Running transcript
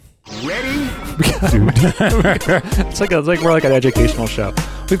Ready? It's like we're like an educational show.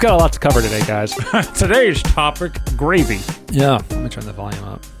 We've got a lot to cover today, guys. Today's topic, gravy. Yeah, let me turn the volume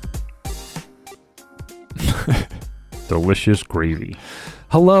up. Delicious gravy.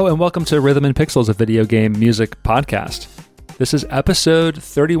 Hello and welcome to Rhythm and Pixels, a video game music podcast. This is episode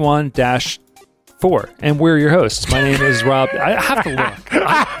 31-4, and we're your hosts. My name is Rob. I have to look.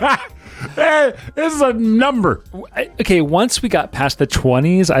 This is a number. Okay, once we got past the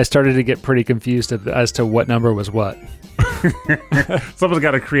 20s, I started to get pretty confused as to what number was what. Someone's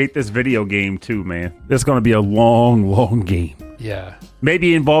got to create this video game too, man. It's going to be a long game. Yeah.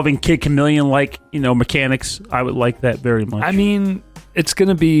 Maybe involving Kid Chameleon-like, mechanics. I would like that very much. I mean, it's going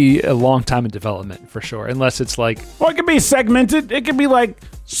to be a long time in development for sure, unless it's like... Well, it could be segmented. It could be like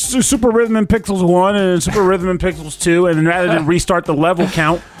Super Rhythm and Pixels 1 and Super Rhythm and Pixels 2, and then rather than restart the level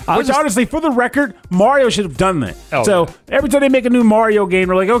count, honestly, for the record, Mario should have done that. Every time they make a new Mario game,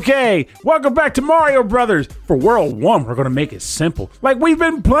 they're like, okay, welcome back to Mario Brothers. For World 1, we're going to make it simple. Like, we've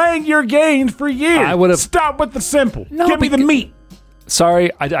been playing your games for years. Stop with the simple. No, Give me the meat.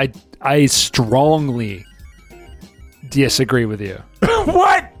 Sorry, I strongly disagree with you.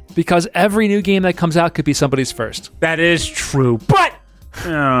 What? Because every new game that comes out could be somebody's first. That is true, but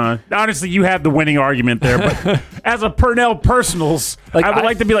honestly, you have the winning argument there. But as a Purnell Personals, I would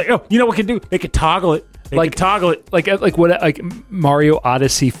like to be like, oh, you know what we can do? They could toggle it. Like Mario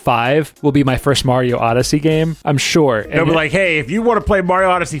Odyssey 5 will be my first Mario Odyssey game, I'm sure. They'll be like, hey, if you want to play Mario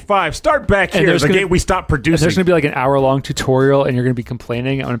Odyssey 5, start back here. The game we stopped producing. There's going to be like an hour-long tutorial, and you're going to be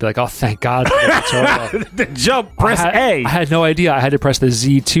complaining. I'm going to be like, oh, thank God for the tutorial. The jump, press A. I had no idea. I had to press the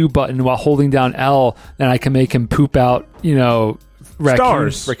Z2 button while holding down L, and I can make him poop out,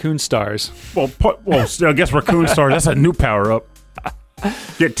 raccoon stars. Well, I guess raccoon stars, that's a new power-up.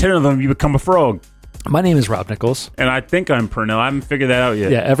 Get 10 of them, you become a frog. My name is Rob Nichols. And I think I'm Purnell. I haven't figured that out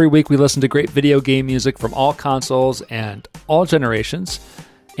yet. Yeah, every week we listen to great video game music from all consoles and all generations.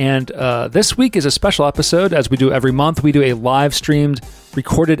 And this week is a special episode. As we do every month, we do a live-streamed,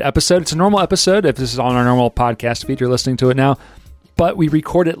 recorded episode. It's a normal episode. If this is on our normal podcast feed, you're listening to it now. But we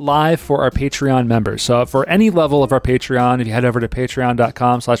record it live for our Patreon members. So for any level of our Patreon, if you head over to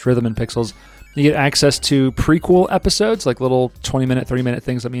patreon.com/rhythmandpixels, you get access to prequel episodes, like little 20-minute, 30-minute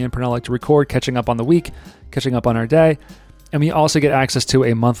things that me and Purnell like to record, catching up on the week, catching up on our day. And we also get access to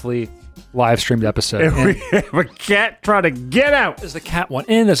a monthly live-streamed episode. And we have a cat trying to get out. There's a cat one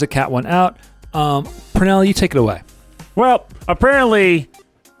in, there's a cat one out. Purnell, you take it away. Well, apparently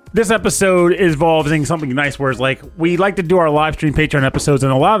this episode is involving something nice, where it's like we like to do our live-stream Patreon episodes,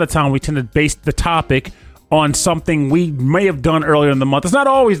 and a lot of the time we tend to base the topic on something we may have done earlier in the month. It's not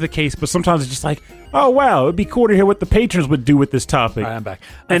always the case, but sometimes it's just like, oh, wow, it'd be cool to hear what the patrons would do with this topic. All right, I'm back.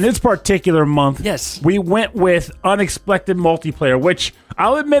 And this particular month, yes, we went with unexpected multiplayer, which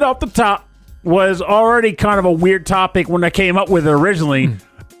I'll admit off the top was already kind of a weird topic when I came up with it originally.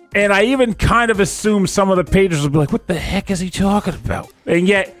 And I even kind of assumed some of the patrons would be like, what the heck is he talking about? And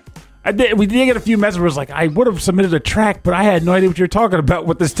yet, we did get a few messages where it was like, I would have submitted a track, but I had no idea what you were talking about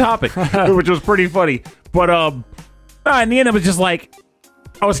with this topic, which was pretty funny. But in the end, it was just like,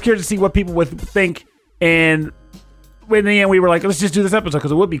 I was curious to see what people would think. And in the end, we were like, let's just do this episode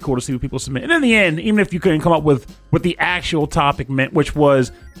because it would be cool to see what people submit. And in the end, even if you couldn't come up with what the actual topic meant, which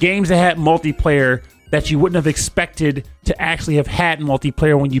was games that had multiplayer that you wouldn't have expected to actually have had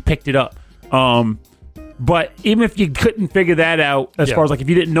multiplayer when you picked it up. But even if you couldn't figure that out, as far as like if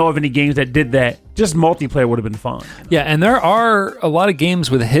you didn't know of any games that did that, just multiplayer would have been fun. Yeah, and there are a lot of games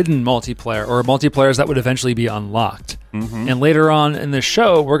with hidden multiplayer or multiplayers that would eventually be unlocked. Mm-hmm. And later on in the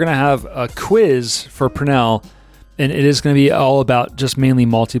show, we're going to have a quiz for Purnell, and it is going to be all about just mainly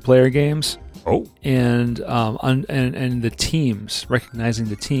multiplayer games. Oh, and the teams, recognizing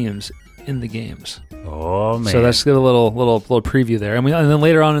the teams in the games. Oh man! So that's a little preview there, and then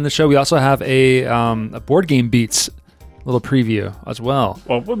later on in the show we also have a board game beats little preview as well.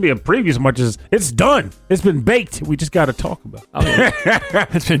 Well, it wouldn't be a preview as much as it's done. It's been baked. We just got to talk about it. Oh, yeah.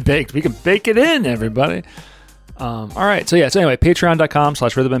 It's been baked. We can bake it in, everybody. All right. So anyway,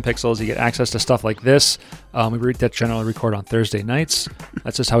 patreon.com/rhythmandpixels. You get access to stuff like this. We generally record on Thursday nights.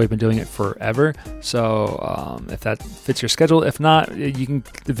 That's just how we've been doing it forever. So if that fits your schedule, if not, you can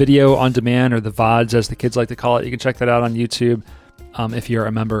the video on demand, or the VODs as the kids like to call it. You can check that out on YouTube if you're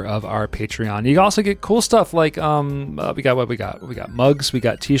a member of our Patreon. You can also get cool stuff like we got mugs, we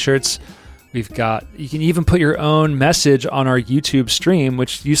got T-shirts. You can even put your own message on our YouTube stream,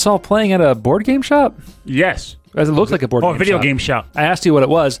 which you saw playing at a board game shop. Yes. It looked like a board game shop. Video game shop. I asked you what it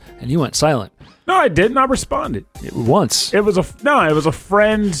was, and you went silent. No, I didn't. I responded. Once. It was a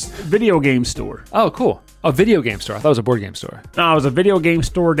friend's video game store. Oh, cool. A video game store. I thought it was a board game store. No, it was a video game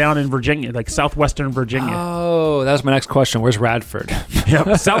store down in Virginia, like southwestern Virginia. Oh, that was my next question. Where's Radford?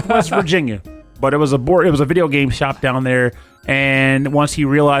 Yep, Southwest Virginia. But it was a video game shop down there. And once he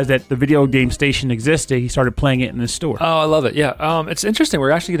realized that the video game station existed, he started playing it in his store. Oh, I love it. Yeah, it's interesting. We're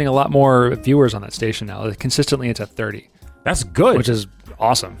actually getting a lot more viewers on that station now. Consistently, it's at 30. That's good. Which is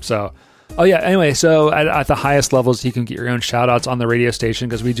awesome. So, oh yeah. Anyway, so at the highest levels, you can get your own shout outs on the radio station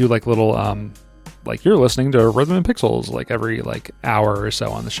because we do like little, like you're listening to Rhythm and Pixels like every like hour or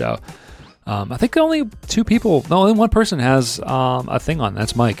so on the show. I think only only one person has a thing on.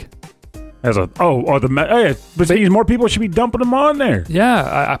 That's Mike. But more people should be dumping them on there.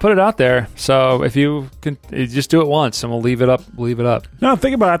 Yeah, I put it out there. So if you can, you just do it once, and we'll leave it up. No,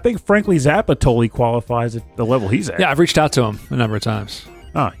 think about it. I think Frankly Zappa totally qualifies at the level he's at. Yeah, I've reached out to him a number of times.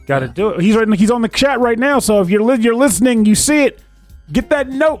 Oh, got to do it. He's on the chat right now. So if you're listening, you see it. Get that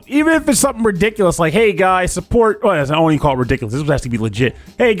note, even if it's something ridiculous, like, hey, guys, support... Well, I don't even call it ridiculous. This has to be legit.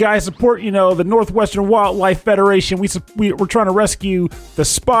 Hey, guys, support, the Northwestern Wildlife Federation. We're trying to rescue the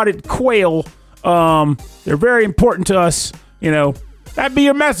spotted quail. They're very important to us. That'd be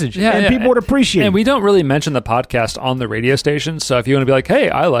your message, and people would appreciate it. And we don't really mention the podcast on the radio station, so if you want to be like, hey,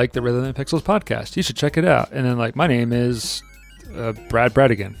 I like the Rhythm and Pixels podcast, you should check it out. And then, like, my name is... Brad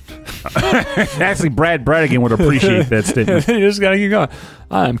Bradigan. Actually, Brad Bradigan would appreciate that statement. You just gotta keep going.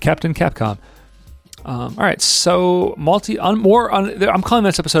 I'm Captain Capcom. All right, so I'm calling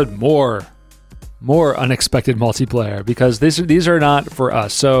this episode more unexpected multiplayer because these are not for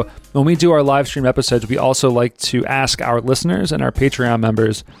us. So when we do our live stream episodes, we also like to ask our listeners and our Patreon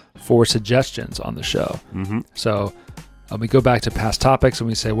members for suggestions on the show. Mm-hmm. So we go back to past topics and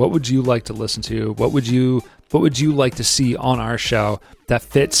we say, what would you like to listen to? What would you like to see on our show that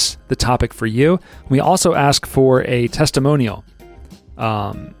fits the topic for you? We also ask for a testimonial,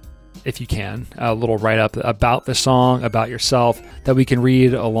 if you can, a little write-up about the song, about yourself, that we can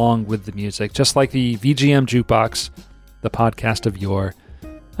read along with the music, just like the VGM Jukebox, the podcast of yore.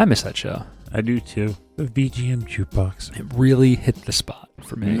 I miss that show. I do too. The VGM Jukebox. It really hit the spot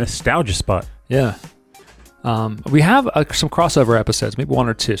for me. Nostalgia spot. Yeah. We have some crossover episodes, maybe one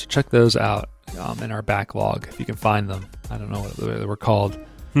or two, so check those out in our backlog if you can find them. I don't know what they were called.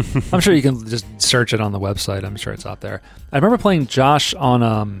 I'm sure you can just search it on the website. I'm sure it's out there. I remember playing Josh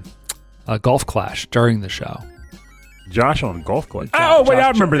on Golf Clash during the show. Josh on Golf Clash? I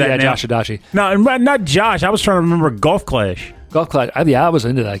remember that now. Josh Adachi. No, not Josh. I was trying to remember Golf Clash. Golf Clash. I was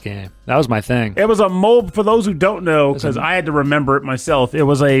into that game. That was my thing. It was a mobile, for those who don't know, because I had to remember it myself, it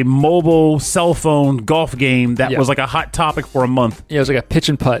was a mobile cell phone golf game that was like a hot topic for a month. Yeah, it was like a pitch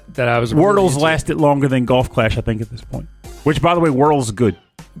and putt that I was Wordle's really lasted longer than Golf Clash, I think, at this point. Which, by the way, Wordle's good.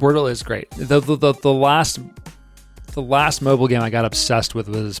 Wordle is great. The last mobile game I got obsessed with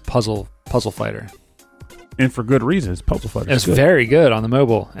was Puzzle Fighter. And for good reasons. Puzzle Fighter. It's very good on the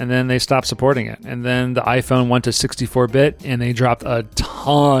mobile, and then they stopped supporting it. And then the iPhone went to 64-bit, and they dropped a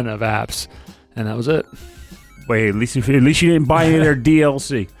ton of apps, and that was it. Wait, at least you didn't buy any of their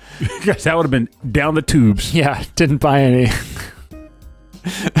DLC, because that would have been down the tubes. Yeah, didn't buy any.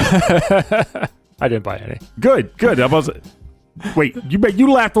 I didn't buy any. Good. Wait, you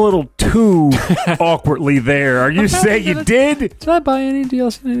laughed a little too awkwardly there. Are you saying you did? Did I buy any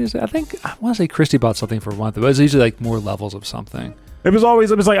DLC? I want to say Christy bought something for a month. It was usually like more levels of something. I thought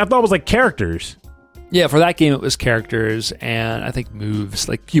it was like characters. Yeah, for that game it was characters and I think moves.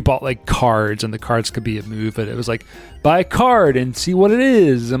 Like you bought like cards and the cards could be a move, but it was like buy a card and see what it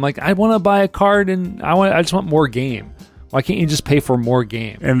is. I'm like, I want to buy a card and I just want more game. Why can't you just pay for more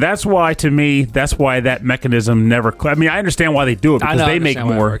game? And that's why, to me, that mechanism never... I mean, I understand why they do it, because they make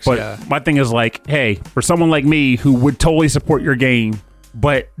more. But my thing is like, hey, for someone like me who would totally support your game,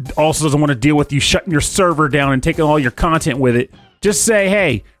 but also doesn't want to deal with you shutting your server down and taking all your content with it, just say,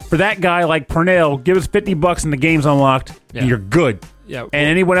 hey, for that guy like Purnell, give us $50 and the game's unlocked, and you're good. Yeah, and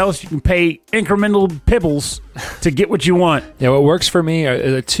anyone else, you can pay incremental pibbles to get what you want. Yeah, what works for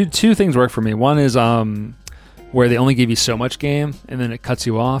me, two things work for me. One is... where they only give you so much game, and then it cuts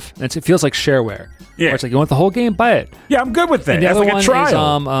you off. And it feels like shareware. Yeah. Where it's like, you want the whole game? Buy it. Yeah, I'm good with that. And the other one like a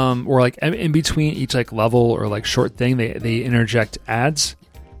trial. is, or like in between each like level or like short thing, they interject ads.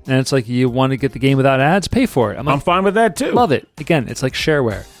 And it's like, you want to get the game without ads? Pay for it. I'm fine with that, too. Love it. Again, it's like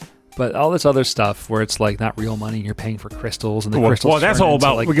shareware. But all this other stuff where it's like not real money, you're paying for crystals, and the crystals. Well, that's all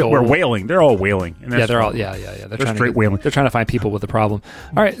about. Like we're whaling. They're all whaling. And they're all. Yeah. They're straight whaling. They're trying to find people with the problem.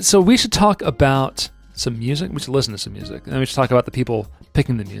 All right, so we should talk about some music. We should listen to some music. And then we should talk about the people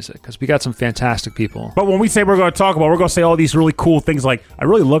picking the music, because we got some fantastic people. But when we say we're going to talk about, we're going to say all these really cool things like, I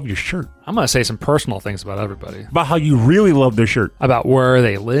really love your shirt. I'm going to say some personal things about everybody. About how you really love their shirt. About where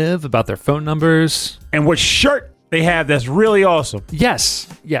they live, about their phone numbers. And what shirt they have that's really awesome. Yes.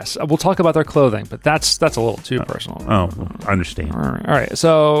 We'll talk about their clothing, but that's a little too personal. Oh, I understand. All right.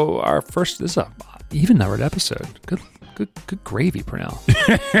 So our first, this is a even numbered episode. Good gravy, Purnell.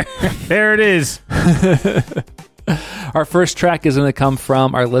 There it is. Our first track is going to come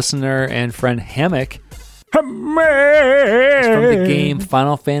from our listener and friend Hammock. It's from the game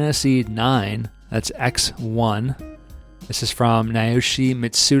Final Fantasy IX. That's X1. This is from Naoshi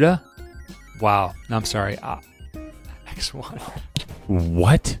Mitsuda. Wow. No, I'm sorry. X1.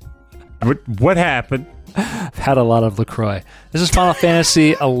 What? What happened? I've had a lot of LaCroix. This is Final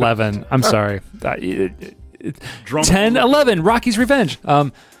Fantasy 11. I'm sorry. 10, 11, Rocky's Revenge.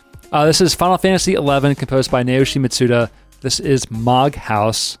 This is Final Fantasy 11, composed by Naoshi Mitsuda. This is Mog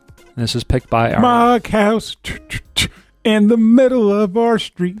House. And this is picked by our... Mog House. In the middle of our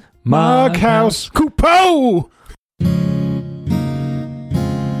street. Mog House. Kupo!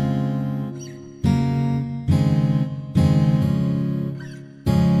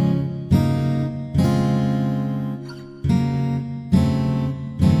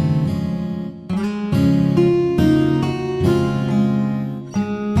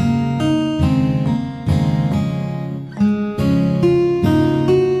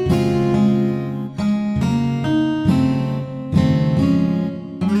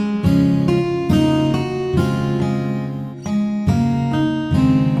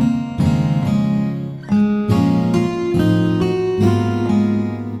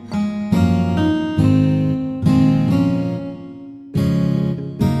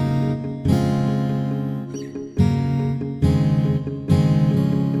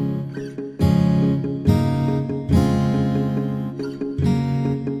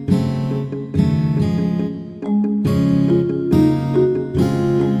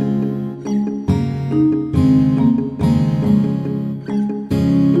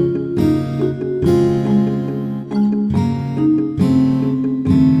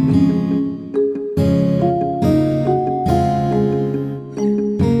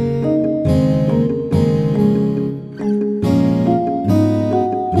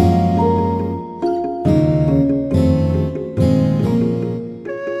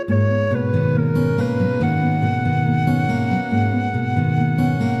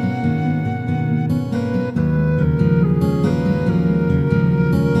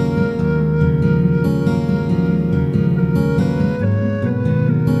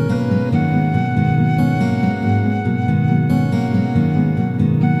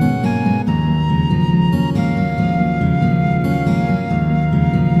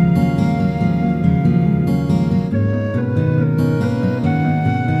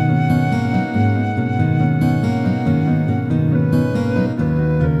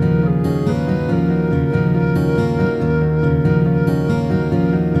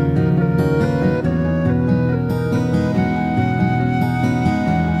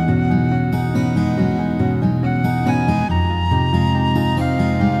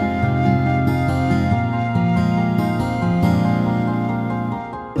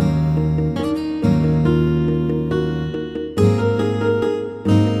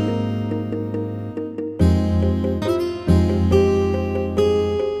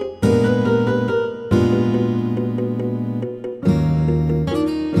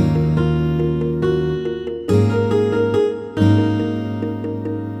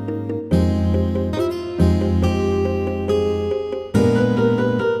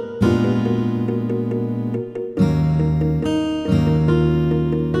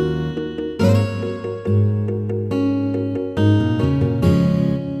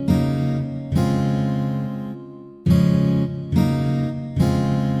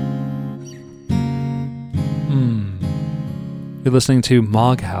 You're listening to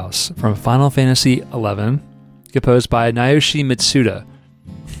Mog House from Final Fantasy XI, composed by Naoshi Mitsuda,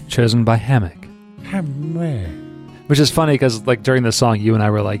 chosen by Hammock. Which is funny because, like, during the song, you and I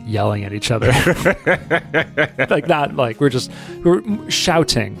were like yelling at each other, like not like we're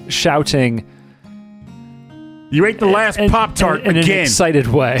shouting. You ate the last Pop-Tart in again. an excited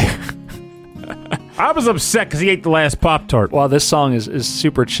way. I was upset because he ate the last Pop-Tart. Wow, this song is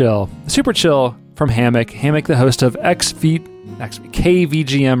super chill. Super chill from Hammock. Hammock, the host of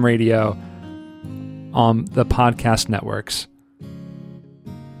KVGM Radio on the podcast networks.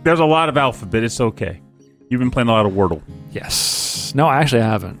 There's a lot of alphabet. It's okay. You've been playing a lot of Wordle. Yes. No, I actually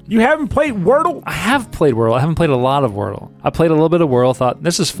haven't. You haven't played Wordle? I have played Wordle. I haven't played a lot of Wordle. I played a little bit of Wordle, thought,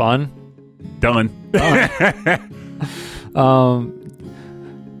 this is fun. Done.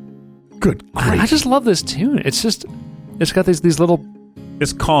 Good I grief. just love this tune. It's got these little,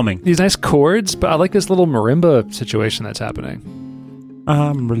 It's calming. these nice chords, but I like this little marimba situation that's happening.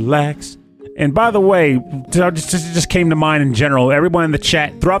 I'm relaxed. And by the way, just came to mind in general, everyone in the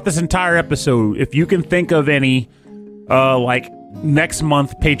chat, throughout this entire episode, if you can think of any, next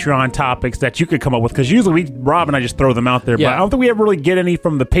month Patreon topics that you could come up with, because usually Rob and I just throw them out there, but Yeah. I don't think we ever really get any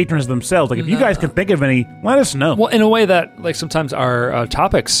from the patrons themselves. Like, if you guys can think of any, let us know. Well, in a way that, like, sometimes our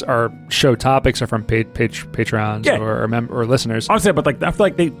topics, our show topics, are from Patreons Yeah. or listeners. Honestly, but like I feel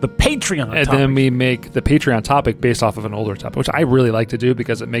like the Patreon And topics. then we make the Patreon topic based off of an older topic, which I really like to do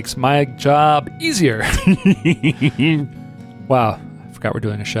because it makes my job easier. Wow, I forgot we're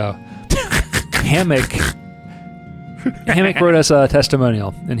doing a show. Hammock wrote us a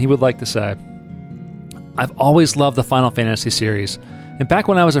testimonial, and he would like to say, I've always loved the Final Fantasy series. And back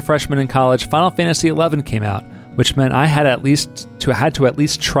when I was a freshman in college, Final Fantasy XI came out, which meant I had to at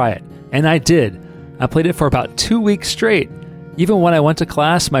least try it. And I did. I played it for about 2 weeks straight. Even when I went to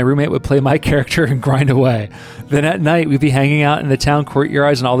class, my roommate would play my character and grind away. Then at night, we'd be hanging out in the town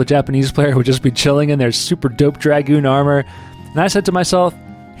courtyards, and all the Japanese players would just be chilling in their super dope Dragoon armor. And I said to myself,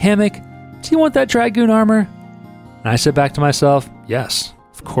 Hammock, do you want that Dragoon armor? And I said back to myself, yes,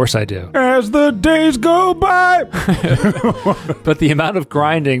 of course I do. As the days go by. But the amount of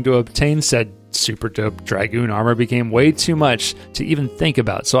grinding to obtain said super dope Dragoon armor became way too much to even think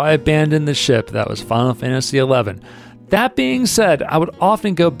about, so I abandoned the ship that was Final Fantasy XI. That being said, I would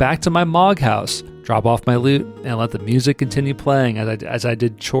often go back to my Mog house, drop off my loot, and let the music continue playing as I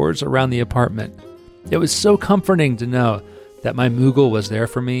did chores around the apartment. It was so comforting to know that my Moogle was there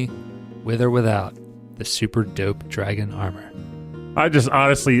for me, with or without the super dope dragon armor. I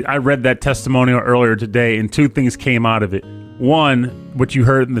read that testimonial earlier today, and two things came out of it. One, what you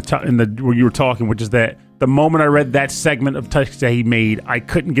heard when you were talking, which is that the moment I read that segment of text that he made, I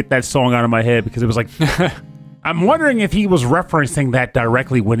couldn't get that song out of my head because it was like, I'm wondering if he was referencing that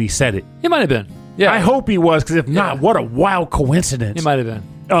directly when he said it. It might have been. Yeah, I hope he was, because if not, what a wild coincidence. it might have been.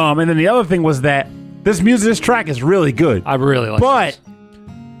 And then the other thing was that this track is really good. I really like But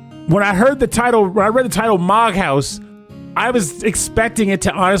this. when I read the title Mog House, I was expecting it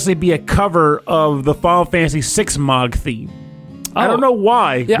to honestly be a cover of the Final Fantasy VI Mog theme. I don't know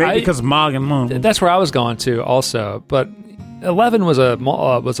why. Yeah, Maybe because Mog and Mog. That's where I was going to also, but 11 was a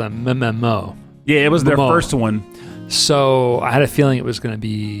MMO. Yeah, it was their MMO. first one. So I had a feeling it was going to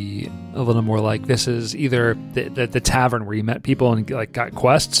be a little more like this is either the tavern where you met people and like got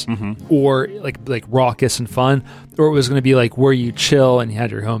quests, or like raucous and fun, or it was going to be like where you chill and you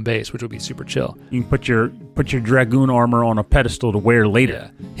had your home base, which would be super chill. You can put your Dragoon armor on a pedestal to wear later.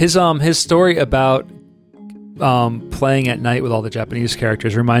 His story about playing at night with all the Japanese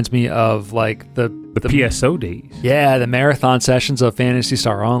characters reminds me of like the PSO days. Yeah, the marathon sessions of Phantasy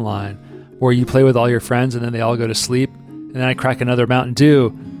Star Online, where you play with all your friends and then they all go to sleep, and then I crack another Mountain Dew,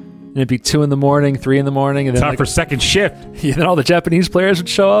 and it'd be 2 in the morning, 3 in the morning, and then Time for second shift. yeah, then all the Japanese players would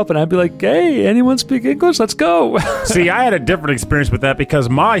show up, and I'd be like, "Hey, anyone speak English? Let's go!" See, I had a different experience with that because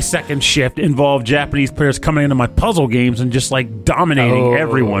my second shift involved Japanese players coming into my puzzle games and just like dominating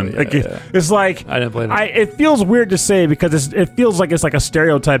everyone. Yeah, Like yeah. it's like I didn't play that. It feels weird to say because it feels like it's like a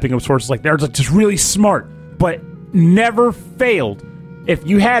stereotyping of sorts. Like they're just really smart, but never failed. If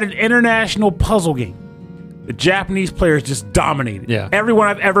you had an international puzzle game, the Japanese players just dominated. Yeah. Everyone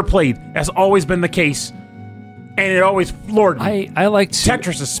I've ever played has always been the case, and it always floored me. I like to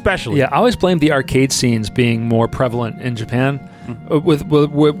Tetris especially. Yeah, I always blame the arcade scenes being more prevalent in Japan, with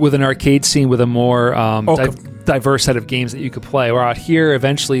an arcade scene with a more diverse set of games that you could play. Where out here,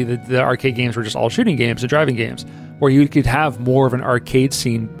 eventually, the arcade games were just all shooting games and driving games, where you could have more of an arcade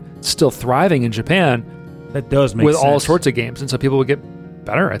scene still thriving in Japan That does make with sense. all sorts of games, and so people would get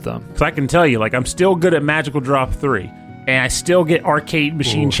better at them. Because I can tell you, like, I'm still good at Magical Drop 3, and I still get arcade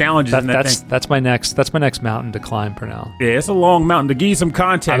machine challenges in that thing. That's my next mountain to climb for now. Yeah, it's a long mountain. To give you some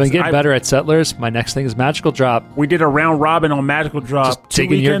context, I've been getting better at Settlers. My next thing is Magical Drop. We did a round robin on Magical Drop Just 2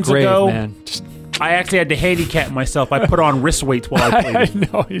 digging your weekends grave, ago. man. Just, I actually had to handicap myself. I put on wrist weights while I I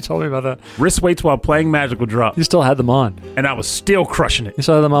played. know, you told me about that. Wrist weights while playing Magical Drop, You still had them on. and I was still crushing it. You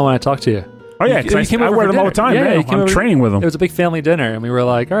still had them on when I talked to you. Oh yeah, You because came I over wear for them all the dinner. time. Yeah, man. you came I'm over- training with them. It was a big family dinner, and we were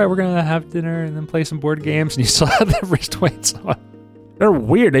like, all right, we're going to have dinner and then play some board games, and you still had the wrist weights on. They're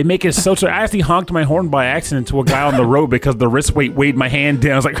weird. They make it so. I actually honked my horn by accident to a guy on the road because the wrist weight weighed my hand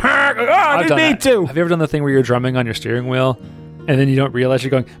down. I was like, I I've didn't done need that. to. Have you ever done the thing where you're drumming on your steering wheel, and then you don't realize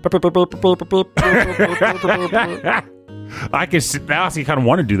you're going... I can sit now. I kind of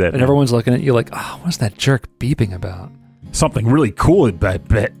want to do that. And everyone's looking at you like, oh, what's that jerk beeping about? Something really cool, I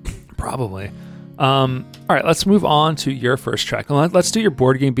bet. Probably. All right, let's move on to your first track. Let's do your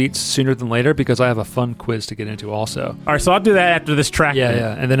board game beats sooner than later because I have a fun quiz to get into also. All right, so I'll do that after this track.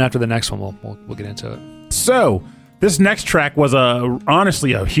 Yeah, and then after the next one, we'll get into it. So this next track was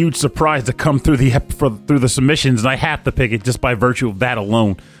honestly a huge surprise to come through through the submissions, and I have to pick it just by virtue of that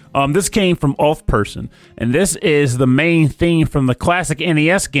alone. This came from Off Person, and this is the main theme from the classic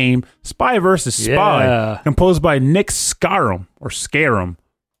NES game Spy vs. Spy, composed by Nick Scarum or Scarum.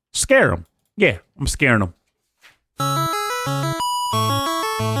 Scarum. Yeah, I'm scaring them.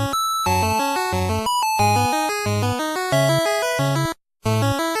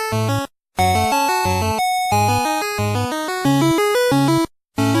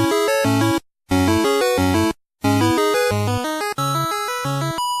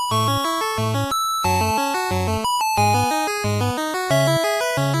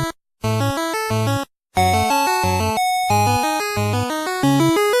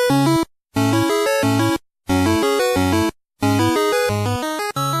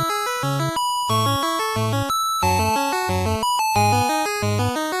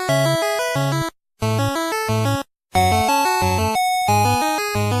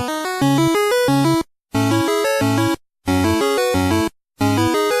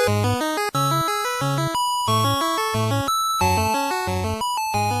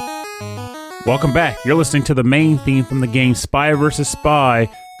 Welcome back. You're listening to the main theme from the game Spy vs. Spy,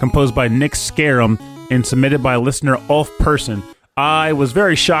 composed by Nick Scarum and submitted by listener Off Person. I was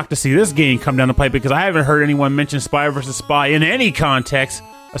very shocked to see this game come down the pipe because I haven't heard anyone mention Spy vs. Spy in any context,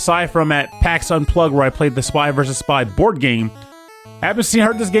 aside from at PAX Unplugged where I played the Spy vs. Spy board game. I haven't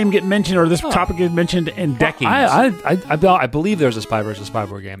heard this game get mentioned or this topic get mentioned in decades. I believe there's a Spy vs. Spy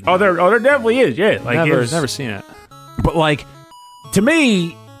board game. There definitely is, yeah. Like, never seen it. But like, to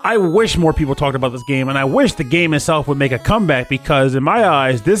me, I wish more people talked about this game, and I wish the game itself would make a comeback because, in my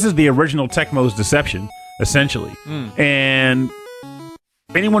eyes, this is the original Tecmo's Deception, essentially. And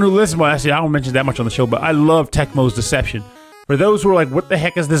anyone who listens, well, actually, I don't mention that much on the show, but I love Tecmo's Deception. For those who are like, what the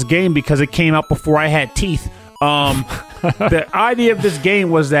heck is this game? Because it came out before I had teeth. The idea of this game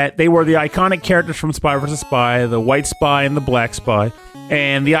was that they were the iconic characters from Spy vs. Spy, the white spy and the black spy.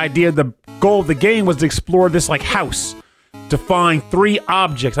 And the goal of the game was to explore this like house to find 3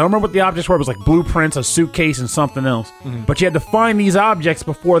 objects. I don't remember what the objects were. It was like blueprints, a suitcase, and something else. But you had to find these objects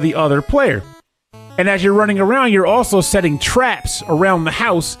before the other player. And as you're running around, you're also setting traps around the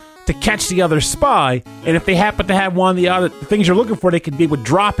house to catch the other spy. And if they happen to have one of the things you're looking for, they would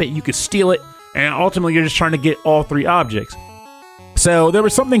drop it, you could steal it, and ultimately you're just trying to get all 3 objects. So there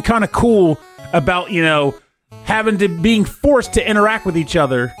was something kind of cool about, being forced to interact with each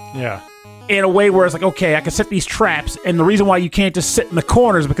other. Yeah. In a way where it's like, okay, I can set these traps, and the reason why you can't just sit in the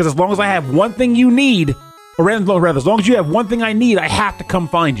corners is because as long as I have one thing you need, or rather, as long as you have one thing I need, I have to come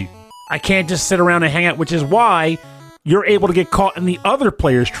find you. I can't just sit around and hang out, which is why you're able to get caught in the other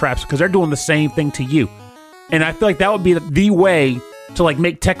player's traps because they're doing the same thing to you. And I feel like that would be the way to like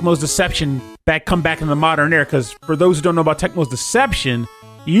make Tecmo's Deception come back in the modern era. Because for those who don't know about Tecmo's Deception,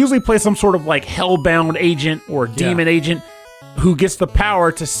 you usually play some sort of like hellbound agent or demon agent who gets the power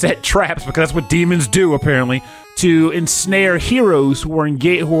to set traps, because that's what demons do apparently, to ensnare heroes who are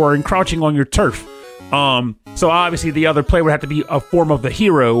encroaching on your turf. So obviously the other player would have to be a form of the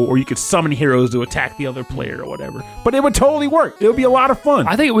hero, or you could summon heroes to attack the other player or whatever. But it would totally work. It would be a lot of fun.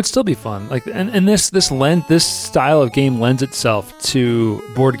 I think it would still be fun. Like, and this style of game lends itself to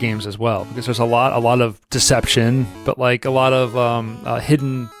board games as well, because there's a lot of deception, but like a lot of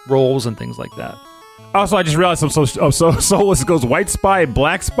hidden roles and things like that. Also, I just realized Soulless goes white spy,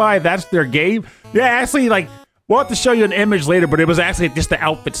 black spy. That's their game. Yeah, actually, like, we'll have to show you an image later, but it was actually just the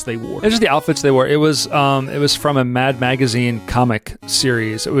outfits they wore. It's just the outfits they wore. It was from a Mad Magazine comic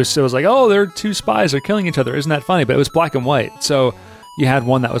series. It was like, oh, there are 2 spies, they're killing each other. Isn't that funny? But it was black and white. So you had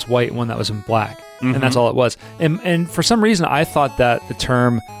one that was white and one that was in black, and that's all it was. And for some reason, I thought that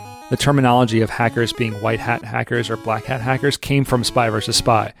the terminology of hackers being white hat hackers or black hat hackers came from Spy vs.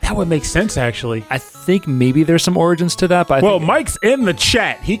 Spy. That would make sense, actually. I think maybe there's some origins to that. But Mike's in the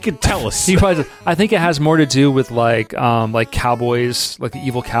chat. He could tell us. I think it has more to do with like cowboys, like the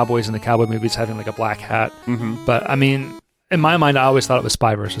evil cowboys in the cowboy movies having like a black hat. But I mean, in my mind, I always thought it was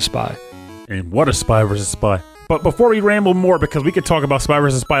Spy vs. Spy. And what a Spy vs. Spy. But before we ramble more, because we could talk about Spy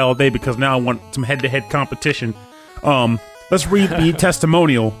vs. Spy all day, because now I want some head-to-head competition, let's read the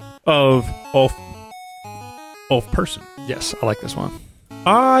testimonial of Person. Yes, I like this one.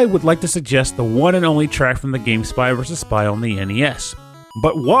 I would like to suggest the one and only track from the game Spy vs. Spy on the NES.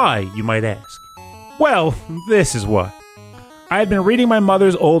 But why, you might ask? Well, this is why. I had been reading my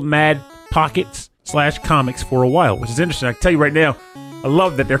mother's old Mad Pockets /comics for a while, which is interesting. I can tell you right now, I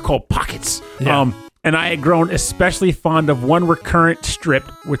love that they're called pockets. Yeah. And I had grown especially fond of one recurrent strip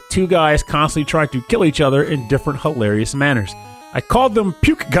with two guys constantly trying to kill each other in different hilarious manners. I called them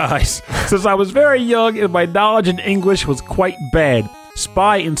puke guys since I was very young and my knowledge in English was quite bad.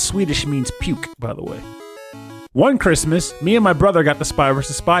 Spy in Swedish means puke, by the way. One Christmas, me and my brother got the Spy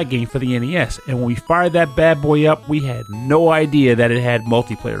vs. Spy game for the NES, and when we fired that bad boy up, we had no idea that it had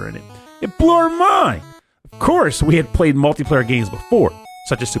multiplayer in it. It blew our mind. Of course, we had played multiplayer games before,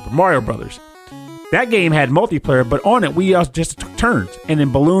 such as Super Mario Brothers. That game had multiplayer, but on it, we just took turns, and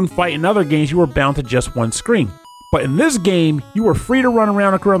in Balloon Fight and other games, you were bound to just one screen. But in this game, you were free to run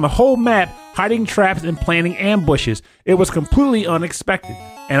around the whole map, hiding traps and planning ambushes. It was completely unexpected,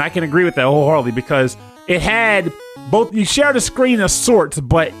 and I can agree with that wholeheartedly because it had both, you shared a screen of sorts,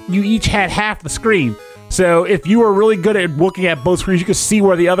 but you each had half the screen. So if you were really good at looking at both screens, you could see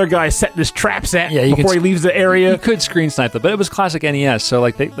where the other guy is setting his traps at before he leaves the area. You could screen snipe them, but it was classic NES, so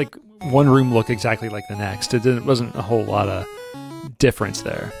like one room looked exactly like the next. It wasn't a whole lot of difference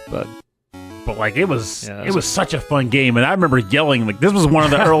there, but like it was such a fun game, and I remember yelling like this was one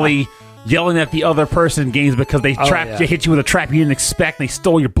of the early yelling at the other person games because they they hit you with a trap you didn't expect, and they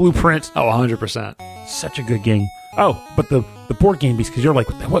stole your blueprints. Oh, 100%. Such a good game. Oh, but the board game beast because you're like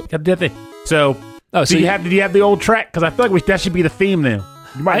what did that thing? So. Oh, so did you have the old track? Because I feel like that should be the theme now.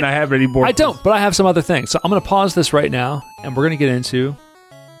 You might not have any board. I don't, but I have some other things. So I'm going to pause this right now, and we're going to get into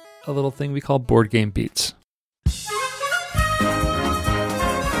a little thing we call board game beats.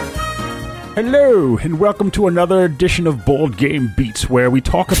 Hello, and welcome to another edition of Board Game Beats, where we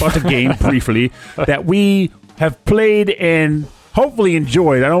talk about a game briefly that we have played and hopefully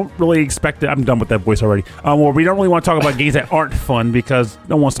enjoyed. I don't really expect it. I'm done with that voice already. Well, we don't really want to talk about games that aren't fun because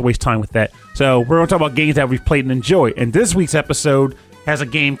no one wants to waste time with that. So we're going to talk about games that we've played and enjoyed. And this week's episode has a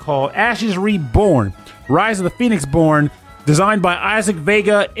game called Ashes Reborn, Rise of the Phoenix Born, designed by Isaac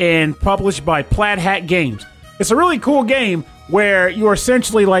Vega and published by Plaid Hat Games. It's a really cool game where you're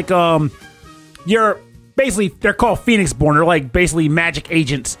essentially like, you're basically, they're called Phoenix Born. They're like basically magic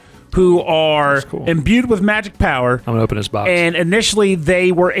agents who are imbued with magic power. I'm going to open this box. And initially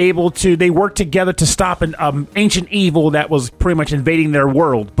they worked together to stop an ancient evil that was pretty much invading their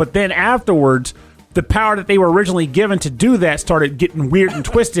world. But then afterwards, the power that they were originally given to do that started getting weird and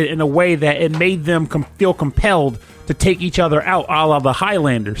twisted in a way that it made them feel compelled to take each other out, a la the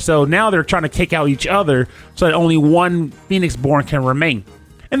Highlanders. So now they're trying to take out each other so that only one Phoenix-born can remain.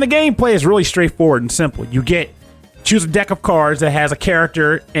 And the gameplay is really straightforward and simple. You choose a deck of cards that has a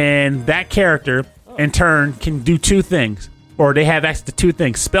character, and that character, in turn, can do two things. Or they have access to two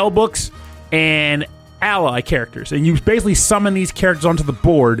things, spell books and ally characters. And you basically summon these characters onto the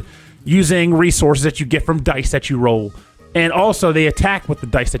board using resources that you get from dice that you roll. And also, they attack with the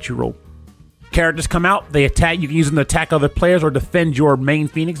dice that you roll. Characters come out, they attack. You can use them to attack other players or defend your main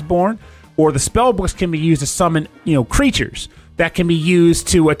Phoenix-born. Or the spell books can be used to summon, creatures that can be used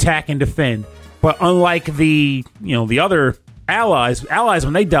to attack and defend. But unlike the other allies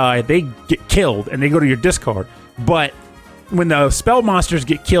when they die, they get killed and they go to your discard. But when the spell monsters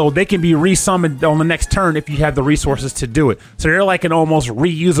get killed, they can be resummoned on the next turn if you have the resources to do it. So they're like an almost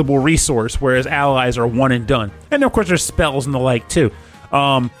reusable resource, whereas allies are one and done. And of course, there's spells and the like too.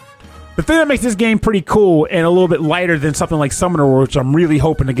 The thing that makes this game pretty cool and a little bit lighter than something like Summoner War, which I'm really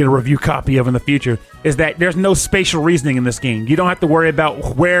hoping to get a review copy of in the future, is that there's no spatial reasoning in this game. You don't have to worry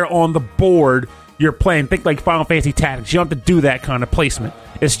about where on the board you're playing. Think like Final Fantasy Tactics. You don't have to do that kind of placement.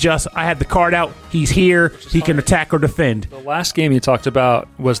 It's just, I had the card out, he's here, he can attack or defend. The last game you talked about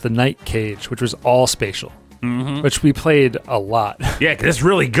was the Night Cage, which was all spatial. Which we played a lot. Yeah, because it's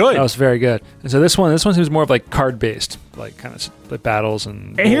really good. That was very good. And so this one seems more of like card-based, like kind of like battles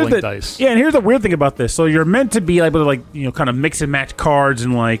and rolling dice. Yeah, and here's the weird thing about this. So you're meant to be able to kind of mix and match cards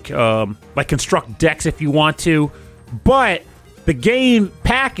and like construct decks if you want to, but the game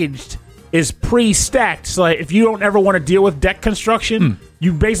packaged is pre-stacked. So like, if you don't ever want to deal with deck construction,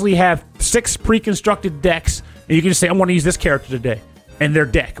 you basically have 6 pre-constructed decks, and you can just say, I want to use this character today, and their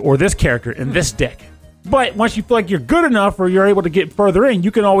deck, or this character and this deck. But once you feel like you're good enough or you're able to get further in, you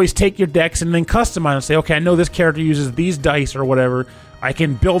can always take your decks and then customize and say, okay, I know this character uses these dice or whatever. I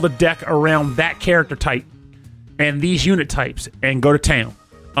can build a deck around that character type and these unit types and go to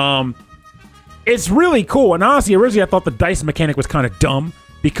town. It's really cool. And honestly, originally I thought the dice mechanic was kind of dumb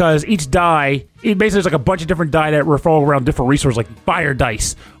because each die, basically there's like a bunch of different die that revolve around different resources like fire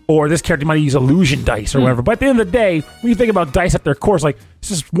dice, or this character might use illusion dice or whatever. But at the end of the day, when you think about dice at their core, it's like,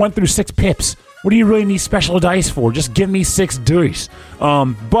 this is 1 through 6 pips. What do you really need special dice for? Just give me 6 dice.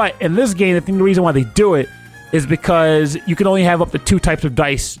 But in this game, the reason why they do it is because you can only have up to 2 types of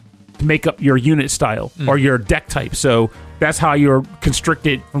dice to make up your unit style or your deck type. So that's how you're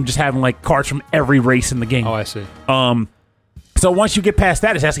constricted from just having like cards from every race in the game. Oh, I see. So once you get past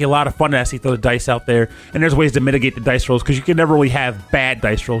that, it's actually a lot of fun to actually throw the dice out there. And there's ways to mitigate the dice rolls because you can never really have bad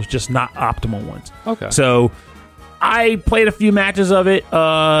dice rolls, just not optimal ones. Okay. So I played a few matches of it.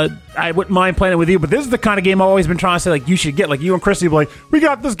 I wouldn't mind playing it with you, but this is the kind of game I've always been trying to say, like, you should get. Like, you and Christy will be like, we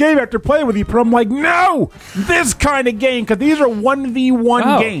got this game after playing with you. But I'm like, no! This kind of game, because these are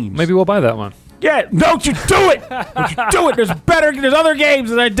 1v1 games. Maybe we'll buy that one. Yeah, don't you do it! Don't you do it! There's other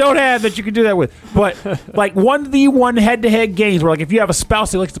games that I don't have that you can do that with. But like 1v1 head-to-head games, where like if you have a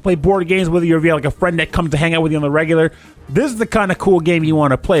spouse that likes to play board games with you, or if you have like a friend that comes to hang out with you on the regular, this is the kind of cool game you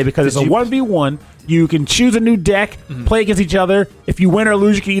want to play because it's a 1v1. You can choose a new deck, play against each other. If you win or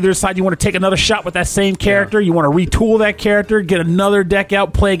lose, you can either decide you want to take another shot with that same character, you want to retool that character, get another deck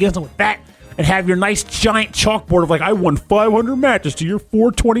out, play against them with that, and have your nice giant chalkboard of like, I won 500 matches to your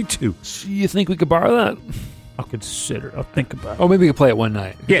 422. So you think we could borrow that? I'll consider. I'll think about it. Oh, maybe we could play it one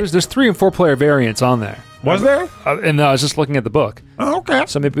night. Yeah. There's 3 and 4 player variants on there. Was there? And I was just looking at the book. Oh, okay.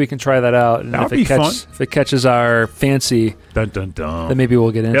 So maybe we can try that out. And That would be fun. If it catches our fancy, Dun, dun, dun. then maybe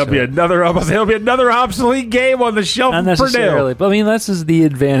we'll get into There'll be it. there'll be another obsolete game on the shelf Not for necessarily. But I mean, this is the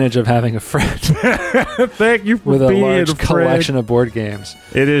advantage of having a friend now. Thank you for with a being large a friend. collection of board games.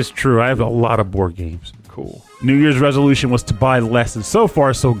 It is true. I have a lot of board games. Cool. New Year's resolution was to buy less, and so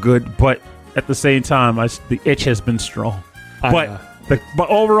far so good. But at the same time, the itch has been strong. But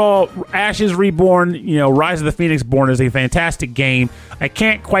overall, Ashes Reborn, Rise of the Phoenix Born is a fantastic game. I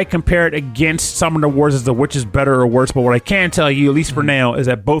can't quite compare it against Summoner Wars as to which is better or worse, but what I can tell you, at least for now, is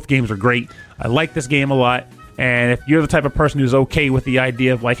that both games are great. I like this game a lot. And if you're the type of person who's okay with the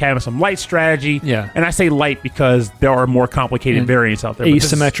idea of like having some light strategy, and I say light because there are more complicated variants out there.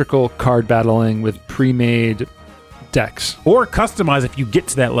 Asymmetrical card battling with pre-made decks. Or customize if you get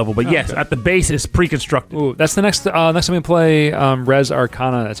to that level. But yes, at the base, it's pre-constructed. Ooh, that's the next time we play Res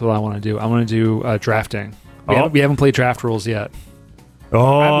Arcana. That's what I want to do. I want to do drafting. We haven't played draft rules yet.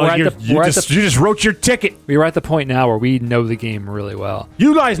 Oh, you just wrote your ticket. We're at the point now where we know the game really well.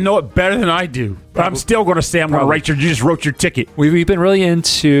 You guys know it better than I do. But I'm still going to say I'm going to write you just wrote your ticket. We've been really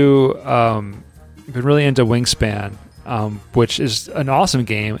into Wingspan, which is an awesome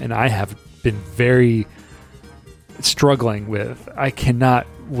game, and I have been very struggling with. I cannot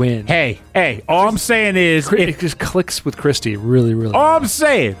win. Hey, all I'm saying is it just clicks with Christy really, really all well. I'm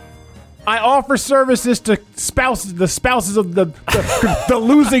saying, I offer services to the spouses of the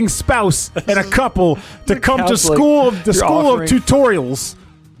losing spouse and a couple to come to school of tutorials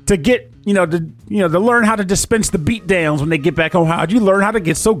to get to learn how to dispense the beatdowns when they get back home. How'd you learn how to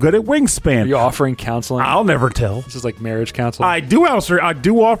get so good at Wingspan? Are you offering counseling? I'll never tell. This is like marriage counseling. I do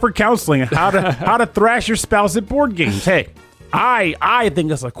offer counseling how to thrash your spouse at board games. Hey, I think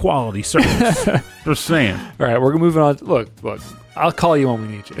that's a quality service. Just saying. All right, we're moving on. Look. I'll call you when we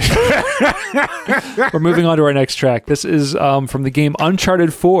need you. We're moving on to our next track. This is from the game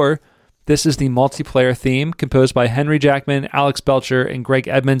Uncharted 4. This is the multiplayer theme composed by Henry Jackman, Alex Belcher, and Greg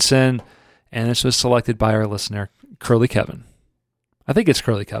Edmondson. And this was selected by our listener, Curly Kevin. I think it's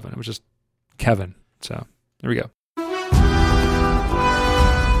Curly Kevin. It was just Kevin. So there we go.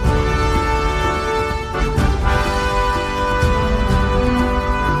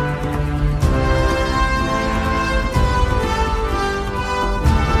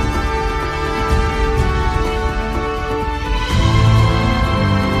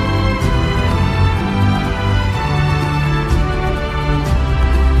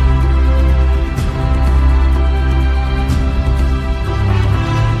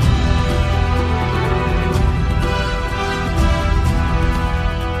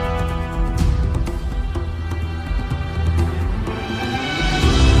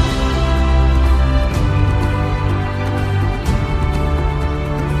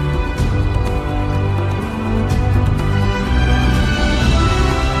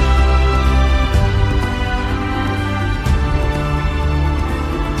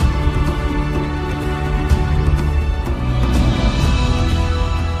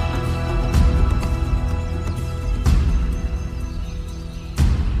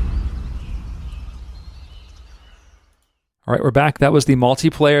 All right, we're back. That was the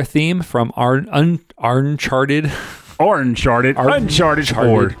multiplayer theme from Uncharted 4.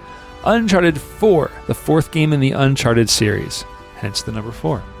 Uncharted 4, the fourth game in the Uncharted series, hence the number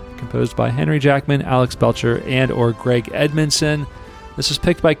 4. Composed by Henry Jackman, Alex Belcher, and or Greg Edmondson. This is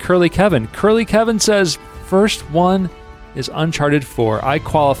picked by Curly Kevin. Curly Kevin says, first one is Uncharted 4. I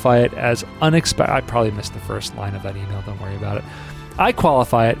qualify it as unexpected. I probably missed the first line of that email. Don't worry about it. I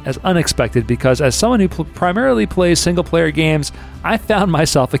qualify it as unexpected because as someone who primarily plays single-player games, I found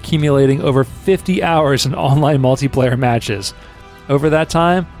myself accumulating over 50 hours in online multiplayer matches. Over that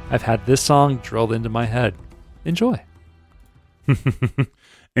time, I've had this song drilled into my head. Enjoy.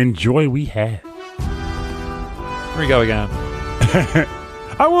 Enjoy we had. Here we go again.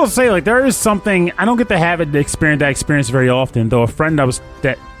 I will say, like, there is something I don't get to have it experience that experience very often. Though a friend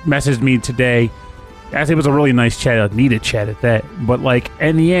that messaged me today, actually, it was a really nice chat, a needed chat at that. But like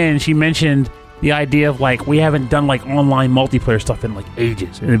in the end, she mentioned the idea of like we haven't done like online multiplayer stuff in like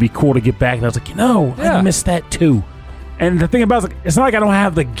ages, and it'd be cool to get back. And I was like, I missed that too. And the thing about it, it's not like I don't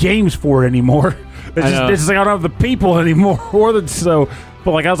have the games for it anymore. It's just like I don't have the people anymore.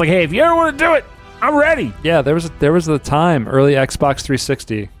 But like I was like, hey, if you ever want to do it, I'm ready. Yeah, there was the time, early Xbox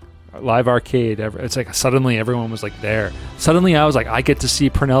 360, live arcade. It's like suddenly everyone was like there. Suddenly I was like, I get to see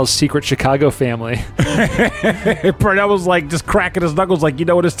Purnell's secret Chicago family. Purnell was like just cracking his knuckles like, you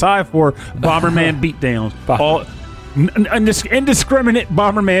know what it's time for? Bomberman beatdowns. All indiscriminate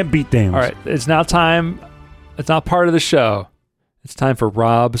Bomberman beatdowns. All right, it's now time. It's not part of the show. It's time for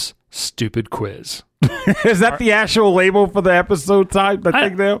Rob's stupid quiz. Is that the actual label for the episode type? I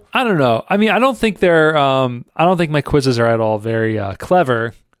think now. I don't know. I mean, I don't think they're. I don't think my quizzes are at all very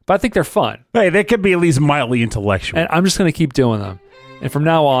clever, but I think they're fun. Hey, they could be at least mildly intellectual. And I'm just going to keep doing them. And from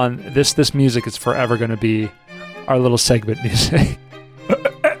now on, this music is forever going to be our little segment music.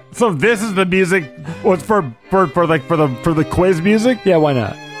 So this is the music. What's for the quiz music? Yeah, why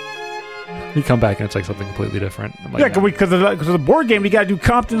not? You come back and it's like something completely different. Yeah, because of the board game, we got to do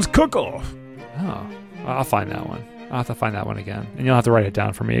Compton's Cook-Off. Oh, I'll find that one. I'll have to find that one again, and you'll have to write it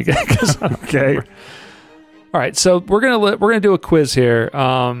down for me again. Okay. All right, so we're gonna do a quiz here.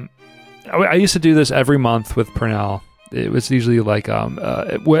 I used to do this every month with Purnell. It was usually like, am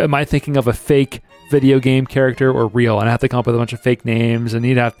I thinking of a fake video game character or real? And I have to come up with a bunch of fake names, and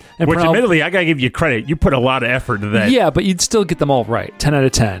you'd have. And which, Purnell, admittedly, I gotta give you credit. You put a lot of effort into that. Yeah, but you'd still get them all right. 10 out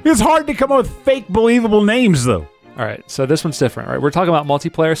of 10. It's hard to come up with fake, believable names, though. All right, so this one's different. Right, we're talking about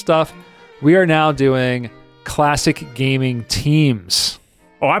multiplayer stuff. We are now doing classic gaming teams.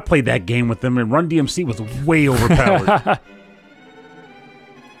 Oh, I played that game with them, and Run DMC was way overpowered.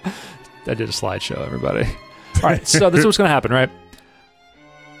 I did a slideshow, everybody. All right, so this is what's going to happen, right?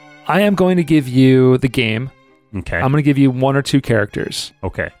 I am going to give you the game. Okay. I'm going to give you one or two characters.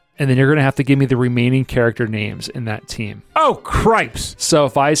 Okay. And then you're going to have to give me the remaining character names in that team. Oh, cripes. So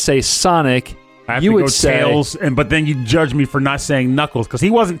if I say Sonic, I have you to would go say Tails, but then you judge me for not saying Knuckles because he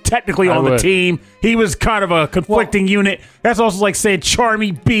wasn't technically on the team. He was kind of a conflicting unit. That's also like saying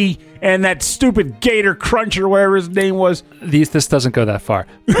Charmy B and that stupid Gator Crunch or whatever his name was. This doesn't go that far,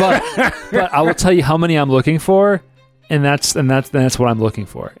 but I will tell you how many I'm looking for, and that's what I'm looking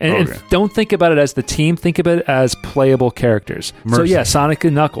for. And don't think about it as the team. Think about it as playable characters. Mercy. So yeah, Sonic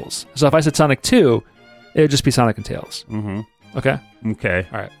and Knuckles. So if I said Sonic 2, it would just be Sonic and Tails. Mm-hmm. Okay.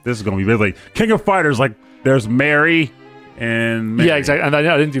 All right. This is going to be really King of Fighters. Like there's Mary and Mary. Yeah, exactly. And I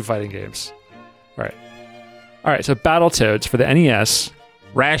didn't do fighting games. All right. So Battletoads for the NES.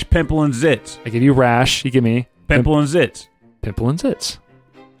 Rash, Pimple, and Zitz. I give you Rash. You give me Pimple and Zitz. Pimple and Zitz.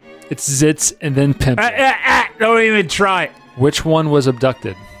 It's Zitz and then Pimple. Don't even try it. Which one was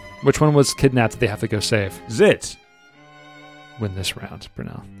abducted? Which one was kidnapped that they have to go save? Zitz. Win this round,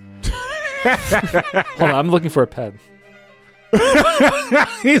 Brunel. Hold on, I'm looking for a pen.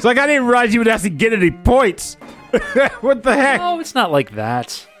 He's like, I didn't realize you would actually get any points. What the heck? No, it's not like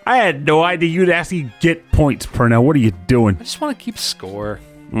that. I had no idea you'd actually get points, Purnell. What are you doing? I just want to keep score.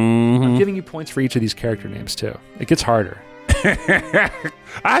 Mm-hmm. I'm giving you points for each of these character names, too. It gets harder.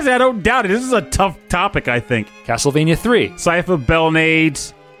 I don't doubt it. This is a tough topic, I think. Castlevania 3. Sypha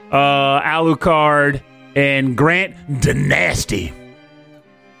Belnades, Alucard, and Grant Dynasty.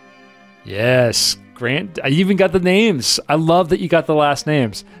 Yes, Grant. I even got the names. I love that you got the last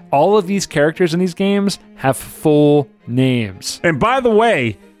names. All of these characters in these games have full names. And by the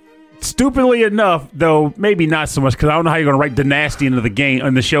way, stupidly enough, though maybe not so much because I don't know how you're going to write Dynasty into the game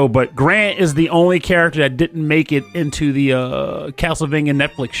on the show, but Grant is the only character that didn't make it into the Castlevania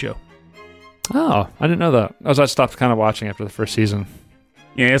Netflix show. Oh, I didn't know that. I stopped kind of watching after the first season.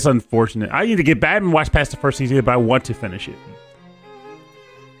 Yeah, it's unfortunate. I need to get back and watch past the first season, but I want to finish it.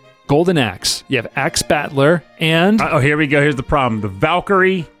 Golden Axe. You have Axe Battler and... here we go. Here's the problem. The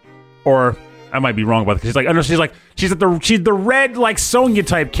Valkyrie, or I might be wrong about it, because she's the red, like, Sonya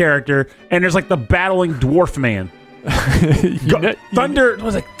type character, and there's, like, the battling dwarf man.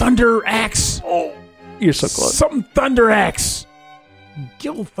 Thunder Axe? Oh, you're so close. Something Thunder Axe.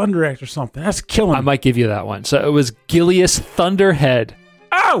 Gil Thunder Axe or something. That's killing me. I might give you that one. So it was Gilius Thunderhead.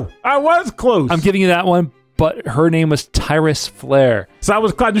 Oh, I was close. I'm giving you that one, but her name was Tyrus Flare. So I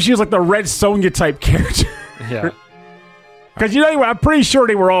was glad she was like the Red Sonja type character. Yeah. Because I'm pretty sure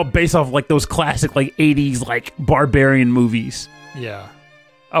they were all based off like those classic like 80s like barbarian movies. Yeah.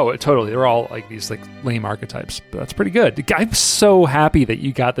 Oh, totally. They're all like these like lame archetypes. But that's pretty good. I'm so happy that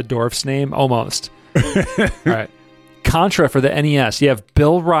you got the dwarf's name. Almost. All right. Contra for the NES. You have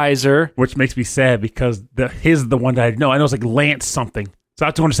Bill Reiser. Which makes me sad because the one that I know. I know it's like Lance something. So I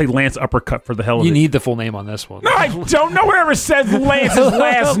just want to say Lance Uppercut for the hell of it. You need the full name on this one. No, I don't. No one ever says Lance's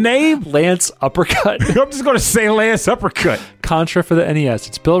last name. Lance Uppercut. I'm just going to say Lance Uppercut. Contra for the NES.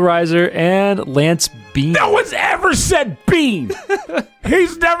 It's Bill Reiser and Lance Bean. No one's ever said Bean.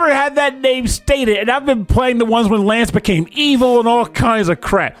 He's never had that name stated. And I've been playing the ones when Lance became evil and all kinds of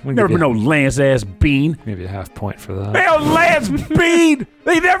crap. Never been no Lance-ass Bean. Maybe a half point for that. Hell, Lance Bean.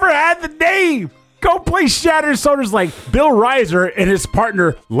 They never had the name. Go play Shattered Soldiers like Bill Reiser and his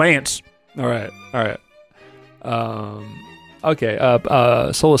partner Lance. All right. Okay.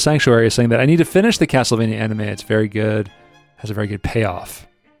 Soul of Sanctuary is saying that I need to finish the Castlevania anime. It's very good. Has a very good payoff.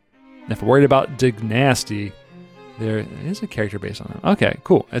 And if we're worried about Dignasty, there is a character based on it. Okay,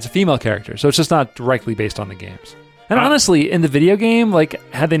 cool. It's a female character, so it's just not directly based on the games. And honestly, in the video game, like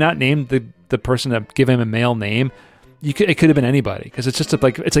had they not named the person to give him a male name, it could have been anybody because it's just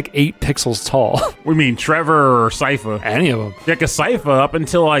it's like 8 pixels tall. We mean Trevor or Sypha. Any of them. Yeah, because Sypha, up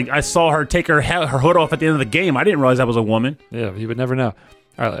until I saw her take her hood off at the end of the game, I didn't realize that was a woman. Yeah, you would never know.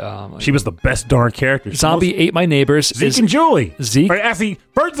 All right, she was the best darn character. Zombie Ate My Neighbors. Zeke and Julie. Zeke. Right, actually,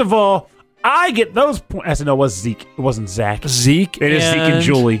 first of all, I get those points. Actually, no, it was Zeke. It wasn't Zach. Zeke. It is Zeke and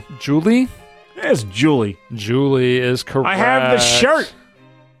Julie. Julie? It's Julie. Julie is correct. I have the shirt.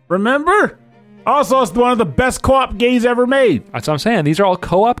 Remember? Also, it's one of the best co-op games ever made. That's what I'm saying. These are all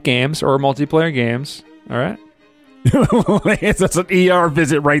co-op games or multiplayer games. All right. Lance, that's an ER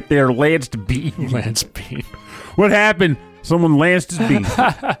visit right there. Lance Bean. Lance Bean. What happened? Someone lanced his bean.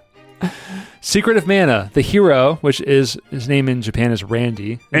 Secret of Mana, the hero, which is his name in Japan is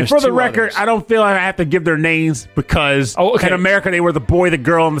Randy. And for the record, I don't feel like I have to give their names because in America they were the boy, the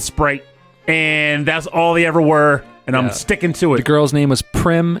girl, and the sprite. And that's all they ever were. And I'm sticking to it. The girl's name was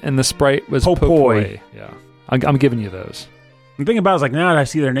Prim, and the sprite was Popoi. Yeah, I'm giving you those. The thing about it is, like, now that I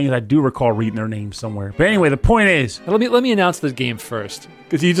see their names, I do recall reading their names somewhere. But anyway, the point is... Let me announce the game first.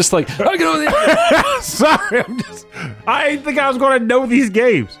 Because you just like... Sorry, I didn't think I was going to know these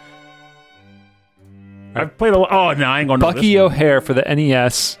games. I've played a lot... Oh, no, I ain't going to know Bucky O'Hare for the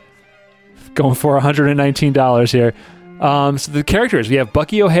NES. Going for $119 here. So the characters, we have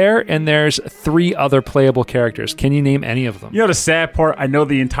Bucky O'Hare, and there's 3 other playable characters. Can you name any of them? You know the sad part? I know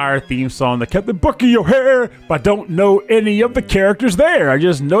the entire theme song that kept the Bucky O'Hare, but I don't know any of the characters there. I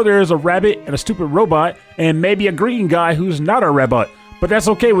just know there's a rabbit and a stupid robot, and maybe a green guy who's not a robot. But that's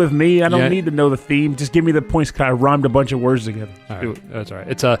okay with me. I don't need to know the theme. Just give me the points because I rhymed a bunch of words together. All right. That's all right.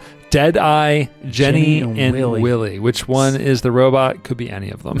 It's a Deadeye, Jenny, and Willie. Which one is the robot? Could be any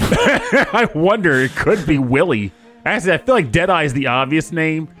of them. I wonder. It could be Willie. Actually, I feel like Deadeye is the obvious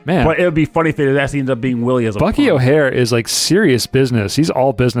name, but it would be funny if it actually ends up being Willie as a Bucky O'Hare is like serious business. He's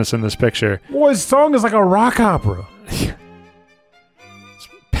all business in this picture. Well, his song is like a rock opera. It's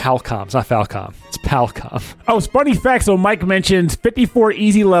Palcom. It's not Falcom. It's Palcom. Oh, it's funny fact. So Mike mentions 54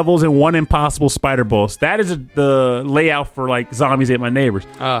 easy levels and 1 impossible spider boss. That is the layout for like Zombies Ate My Neighbors.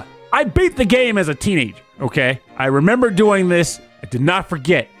 I beat the game as a teenager, okay? I remember doing this. I did not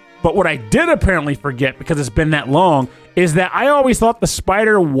forget. But what I did apparently forget, because it's been that long, is that I always thought the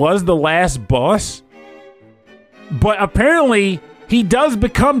spider was the last boss. But apparently, he does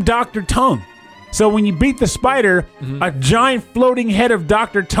become Dr. Tongue. So when you beat the spider, a giant floating head of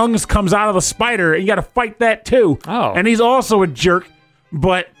Dr. Tongue's comes out of the spider, and you got to fight that too. Oh. And he's also a jerk.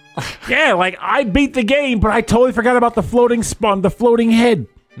 But, yeah, like, I beat the game, but I totally forgot about the floating head.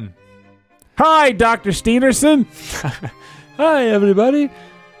 Hi, Dr. Steenerson. Hi, everybody.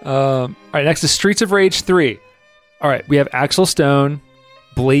 All right, next is Streets of Rage 3. All right, we have Axel Stone,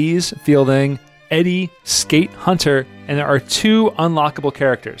 Blaze Fielding, Eddie, Skate Hunter, and there are 2 unlockable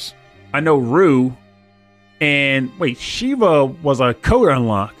characters. I know Rue, and wait, Shiva was a code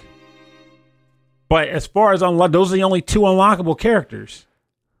unlock. But as far as unlock, those are the only 2 unlockable characters.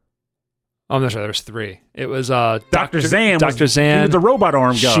 Oh, I'm not sure. There was 3. It was Dr. Zan. Dr. Zan. He was the robot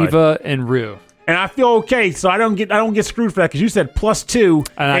arm guy. Shiva and Rue. And I feel okay, so I don't get screwed for that because you said +2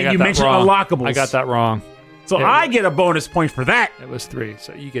 and you mentioned unlockables. I got that wrong. So I get a bonus point for that. It was 3.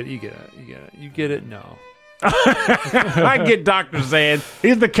 So you get it. No. I get Dr. Zan.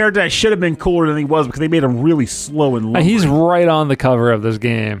 He's the character that should have been cooler than he was because they made him really slow and lumbering. He's right on the cover of this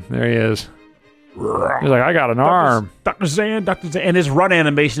game. There he is. He's like, I got an arm. Dr. Zan, and his run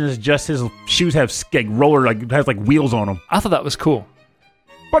animation is just his shoes have like roller, like has like wheels on them. I thought that was cool.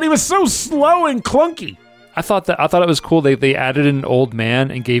 But he was so slow and clunky. I thought it was cool. They added an old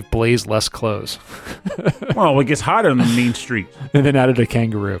man and gave Blaze less clothes. Well, it gets hotter on the main street. And then added a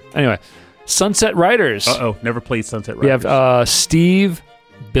kangaroo. Anyway, Sunset Riders. Never played Sunset We Riders. have Steve,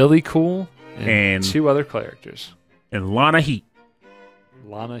 Billy Cool, And- two other characters. And Lana Heat.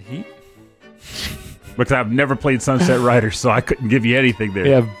 Lana Heat. Because I've never played Sunset Riders, so I couldn't give you anything there. We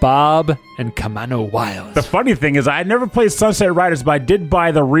have Bob and Kamano Wild. The funny thing is, I had never played Sunset Riders, but I did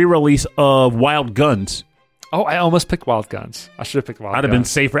buy the re-release of Wild Guns. Oh, I almost picked Wild Guns. I should have picked Wild Guns. I'd have been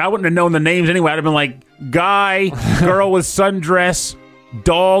safer. I wouldn't have known the names anyway. I'd have been like guy, girl with sundress,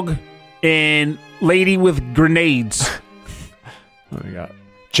 dog, and lady with grenades. What do we got?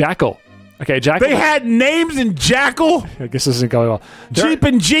 Jackal. Okay, Jackal. They had names in Jackal? I guess this isn't going well. Jeep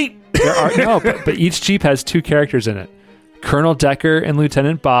and Jeep. But each Jeep has two characters in it. Colonel Decker and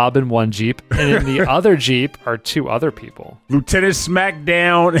Lieutenant Bob in one Jeep, and in the other Jeep are two other people. Lieutenant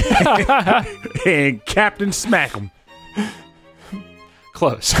Smackdown and Captain Smack'em.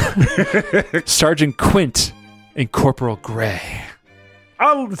 Close. Sergeant Quint and Corporal Gray.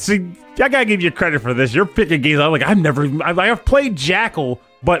 I'll see. I gotta give you credit for this. You're picking games. I've played Jackal,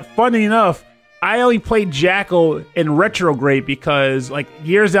 but funny enough, I only played Jackal in retrograde because, like,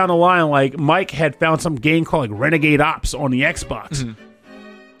 years down the line, like Mike had found some game called like Renegade Ops on the Xbox. Mm-hmm.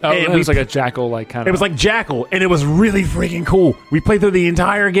 Oh, it was like a Jackal, like kind of. It was like Jackal, and it was really freaking cool. We played through the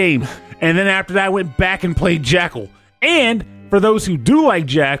entire game, and then after that, I went back and played Jackal. And for those who do like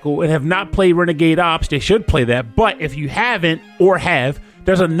Jackal and have not played Renegade Ops, they should play that. But if you haven't or have,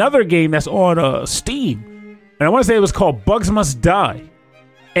 there's another game that's on Steam, and I want to say it was called Bugs Must Die.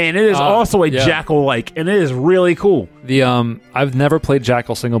 And it is also a Jackal-like, and it is really cool. I've never played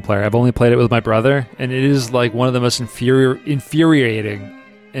Jackal single player. I've only played it with my brother, and it is like one of the most infuriating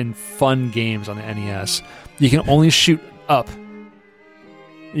and fun games on the NES. You can only shoot up.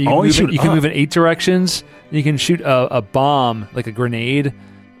 You can move in 8 directions. And you can shoot a bomb, like a grenade,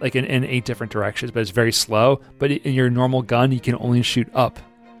 like in 8 different directions, but it's very slow. But in your normal gun, you can only shoot up.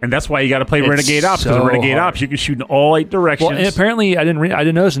 And that's why you got to play Renegade Ops, because so Renegade Ops you can shoot in all 8 directions. Well, and apparently I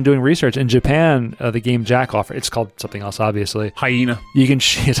didn't notice in doing research in Japan the game Jackal, it's called something else, obviously. Hyena. You can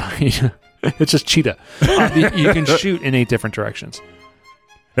shoot. It's just cheetah. You can shoot in 8 different directions.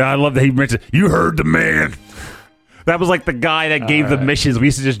 Yeah, I love that he mentioned. You heard the man. That was like the guy that gave the missions. We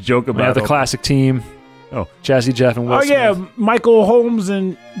used to just joke about the classic team. Oh, Jazzy Jeff and Will Smith. Yeah, Michael Holmes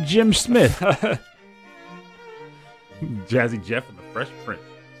and Jim Smith. Jazzy Jeff and the Fresh Prince.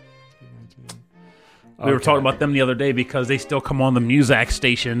 We were talking about them the other day because they still come on the Muzak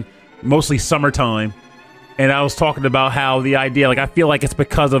station, mostly summertime. And I was talking about how the idea, like, I feel like it's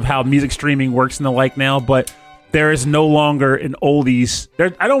because of how music streaming works and the like now, but there is no longer an oldies.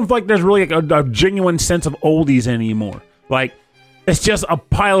 I don't feel like there's really like a genuine sense of oldies anymore. Like, it's just a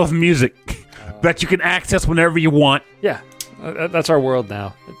pile of music that you can access whenever you want. Yeah, that's our world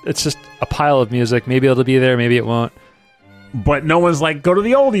now. It's just a pile of music. Maybe it'll be there, maybe it won't. But no one's like, go to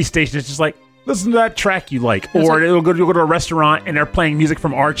the oldies station. It's just like, listen to that track you like. Or you'll go to a restaurant and they're playing music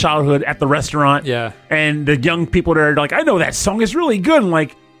from our childhood at the restaurant. Yeah. And the young people there are like, I know that song is really good. And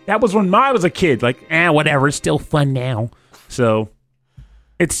like, that was when I was a kid. Like, whatever. It's still fun now. So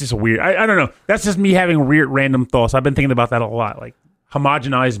it's just weird. I don't know. That's just me having weird random thoughts. I've been thinking about that a lot. Like,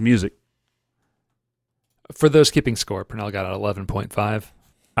 homogenized music. For those keeping score, Pernell got an 11.5.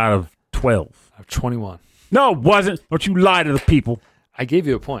 Out of 12. Out of 21. No, it wasn't. Don't you lie to the people. I gave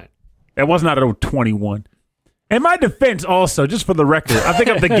you a point. It was not at 21. In my defense, also, just for the record, I think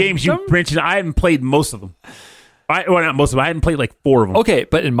of the games you mentioned, I hadn't played most of them. Not most of them. I hadn't played like 4 of them. Okay,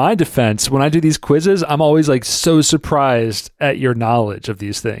 but in my defense, when I do these quizzes, I'm always like so surprised at your knowledge of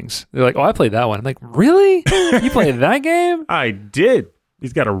these things. They're like, oh, I played that one. I'm like, really? You played that game? I did.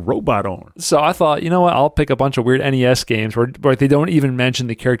 He's got a robot arm. So I thought, you know what? I'll pick a bunch of weird NES games where they don't even mention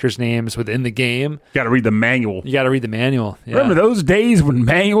the characters' names within the game. You got to read the manual. You got to read the manual. Yeah. Remember those days when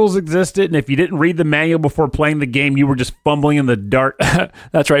manuals existed, and if you didn't read the manual before playing the game, you were just fumbling in the dark?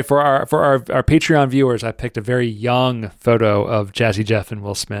 That's right. For our Patreon viewers, I picked a very young photo of Jazzy Jeff and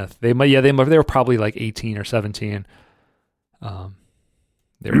Will Smith. They were probably like 18 or 17.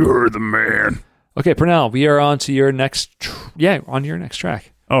 You heard the man. Okay, Pernell, we are on to your next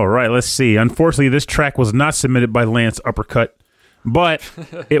track. All right, let's see. Unfortunately, this track was not submitted by Lance Uppercut, but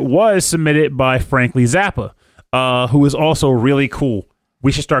it was submitted by Frankly Zappa, who is also really cool.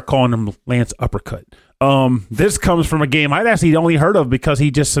 We should start calling him Lance Uppercut. This comes from a game I'd actually only heard of because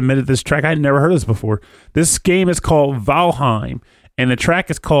he just submitted this track. I had never heard of this before. This game is called Valheim, And the track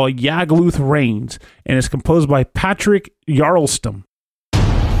is called Yagluth Reigns, and it's composed by Patrick Jarlstam.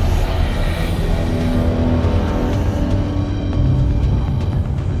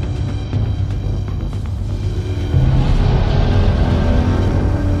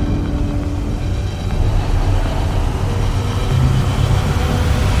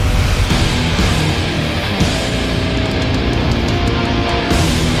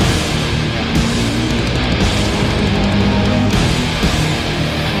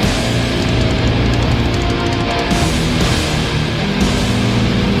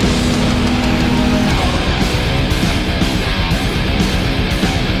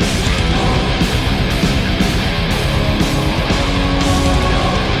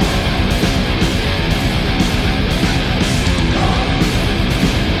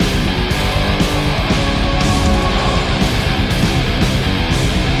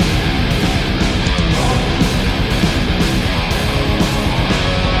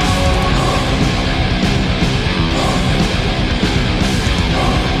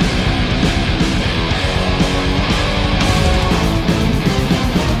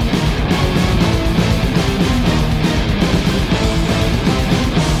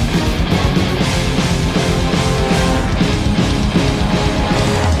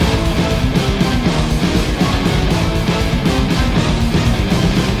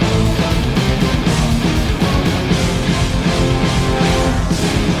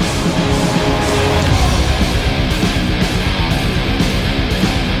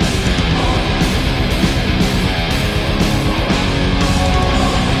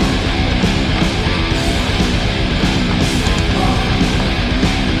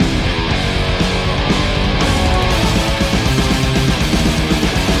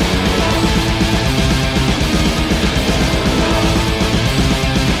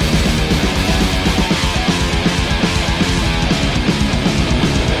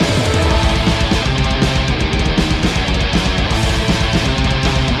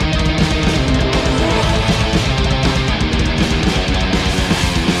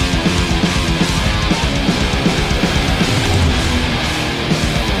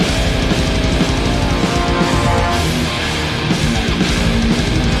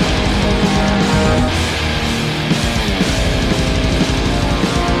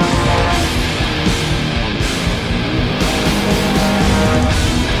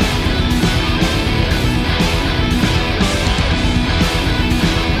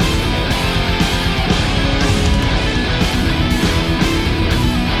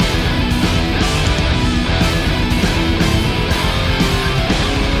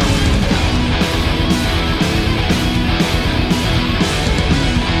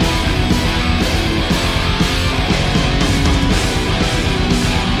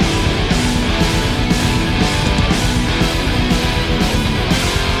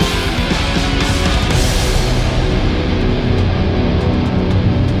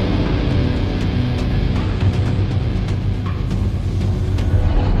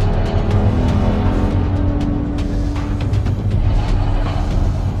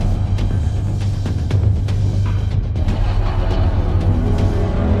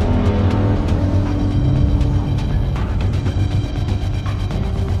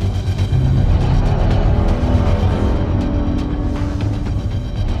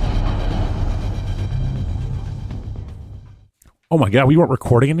 Oh my God, we weren't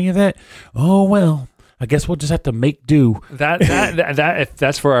recording any of that? Oh, well, I guess we'll just have to make do. That if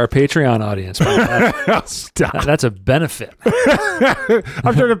that's for our Patreon audience. Stop. That's a benefit.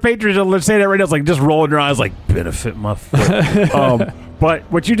 I'm sure the patrons will say that right now. It's like just rolling their eyes like, benefit my foot. But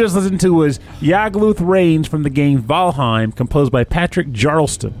what you just listened to was Yagluth Reigns from the game Valheim, composed by Patrick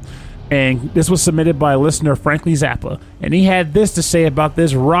Jarlstam. And this was submitted by listener Frankly Zappa. And he had this to say about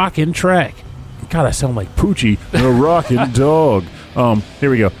this rockin' track. God, I sound like Poochie, the rockin' dog. Here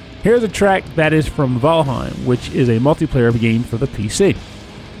we go. Here's a track that is from Valheim, which is a multiplayer game for the PC.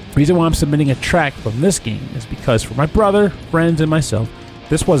 The reason why I'm submitting a track from this game is because for my brother, friends, and myself,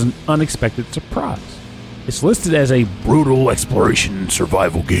 this was an unexpected surprise. It's listed as a brutal exploration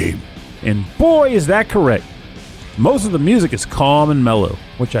survival game. And boy, is that correct. Most of the music is calm and mellow,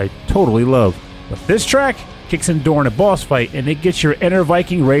 which I totally love. But this track kicks in during a boss fight, and it gets your inner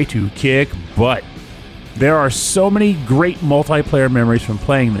Viking ready to kick butt. There are so many great multiplayer memories from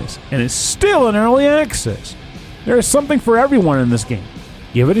playing this, and it's still in early access. There is something for everyone in this game.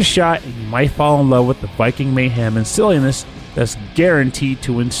 Give it a shot, and you might fall in love with the Viking mayhem and silliness that's guaranteed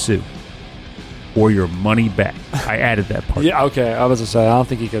to ensue. or your money back. I added that part. Yeah, okay. I was gonna say I don't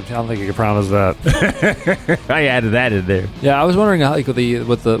think he could promise that. I added that in there. Yeah, I was wondering how, like, what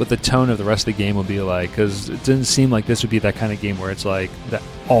the tone of the rest of the game would be like, because it didn't seem like this would be that kind of game where it's like that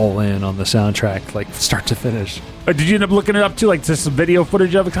all in on the soundtrack, like start to finish. Did you end up looking it up too? Like just some video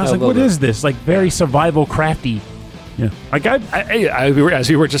footage of it? 'Cause I was like, what is this? Like very survival crafty. Yeah, like as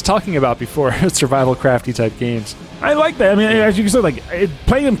we were just talking about before, survival crafty type games. I like that. I mean, as you said, like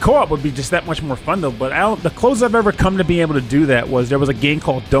playing them co-op would be just that much more fun, though. But the closest I've ever come to being able to do that was there was a game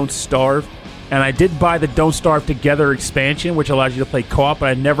called Don't Starve, and I did buy the Don't Starve Together expansion, which allows you to play co-op. But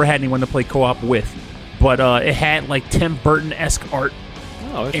I never had anyone to play co-op with. But it had like Tim Burton-esque art,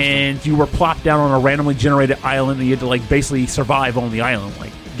 and you were plopped down on a randomly generated island, and you had to like basically survive on the island,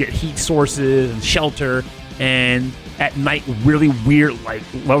 like get heat sources and shelter. And at night, really weird, like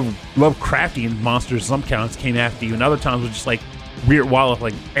Lovecraftian monsters, some counts came after you, and other times was just like weird wildlife,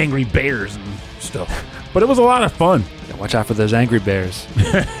 like angry bears and stuff. But it was a lot of fun. Yeah, watch out for those Angry Bears.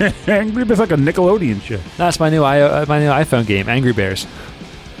 Angry Bears, like a Nickelodeon show. That's my new iPhone game, Angry Bears.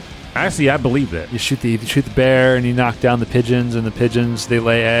 Actually, I believe that. You shoot the bear, and you knock down the pigeons, and the pigeons they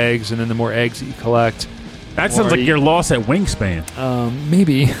lay eggs, and then the more eggs that you collect. That sounds like you're lost at Wingspan.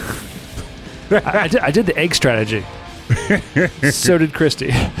 Maybe. I did the egg strategy. So did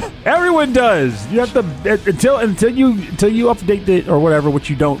Christy. Everyone does. You have to until you update it or whatever, which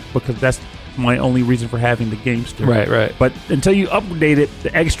you don't, because that's my only reason for having the game still. Right. But until you update it,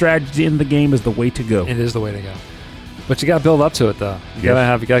 the egg strategy in the game is the way to go. It is the way to go. But you got to build up to it, though. You got to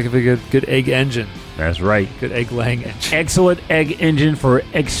have a good egg engine. That's right. Good egg laying engine. Excellent egg engine for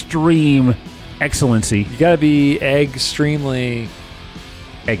extreme excellency. You got to be extremely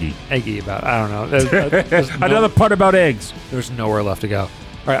eggy about it. I don't know. There's another part about eggs. There's nowhere left to go. All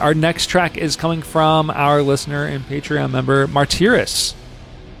right, our next track is coming from our listener and Patreon member Martyris.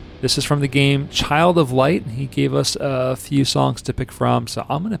 This is from the game Child of Light. He gave us a few songs to pick from, so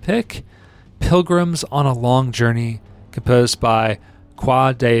I'm going to pick Pilgrims on a Long Journey, composed by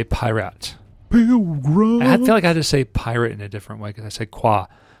Qua de Pirate. Pilgrim. I feel like I had to say pirate in a different way because I said Qua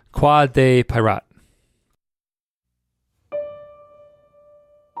de Pirate.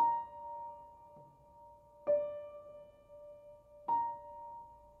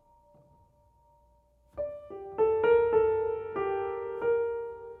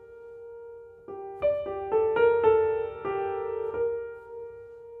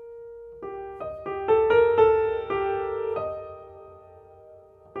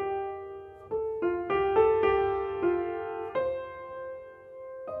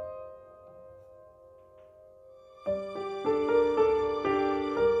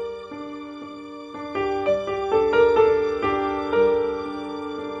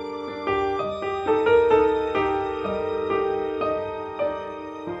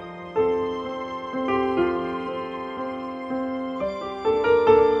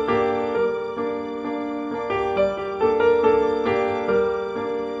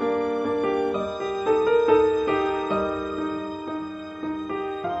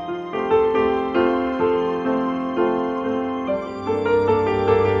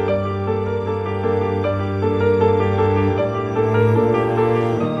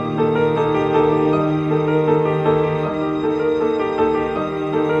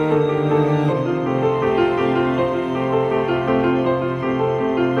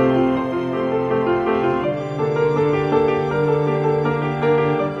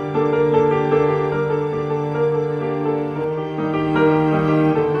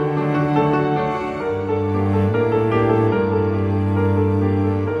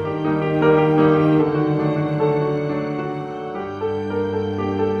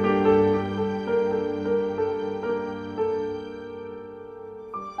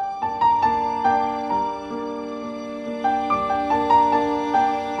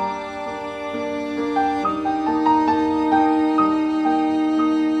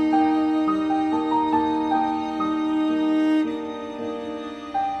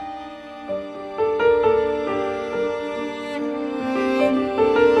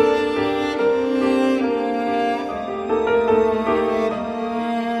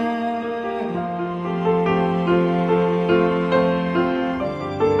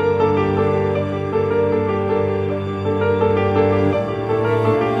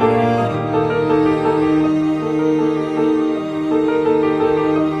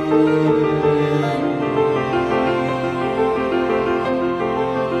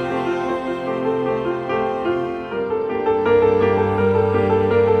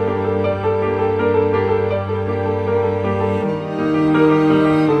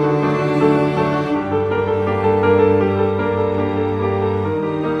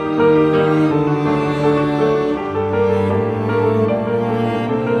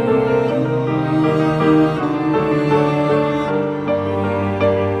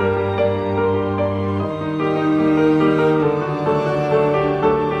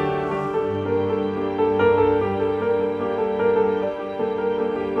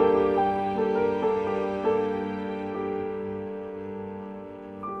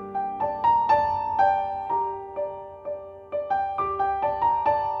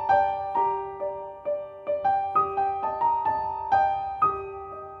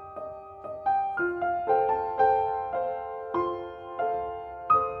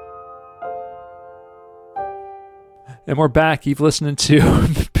 And we're back. You've listened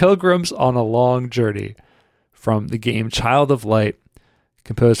to Pilgrims on a Long Journey from the game Child of Light,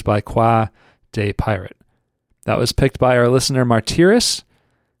 composed by Qua de Pirate. That was picked by our listener Martyris,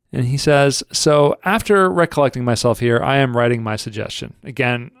 and he says, so after recollecting myself here, I am writing my suggestion.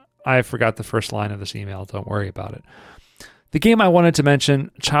 Again, I forgot the first line of this email. Don't worry about it. The game I wanted to mention,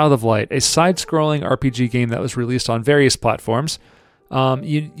 Child of Light, a side-scrolling RPG game that was released on various platforms.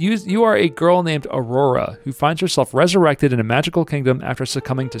 You are a girl named Aurora who finds herself resurrected in a magical kingdom after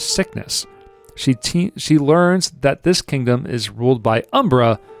succumbing to sickness. She learns that this kingdom is ruled by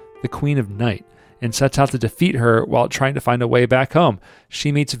Umbra, the Queen of Night, and sets out to defeat her while trying to find a way back home.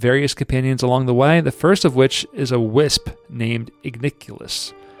 She meets various companions along the way, the first of which is a wisp named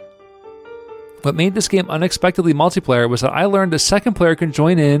Igniculus. What made this game unexpectedly multiplayer was that I learned a second player can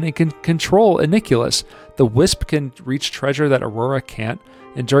join in and can control Igniculus. The wisp can reach treasure that Aurora can't,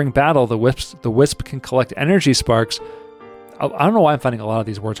 and during battle, the wisp can collect energy sparks. I don't know why I'm finding a lot of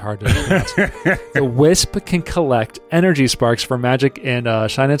these words hard to pronounce. The wisp can collect energy sparks for magic and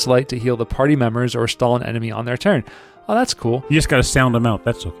shine its light to heal the party members or stall an enemy on their turn. Oh, that's cool. You just got to sound them out.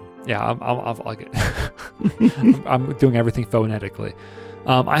 That's okay. Yeah, I'll get I'm doing everything phonetically.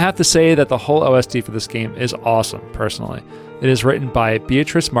 I have to say that the whole OST for this game is awesome, personally. It is written by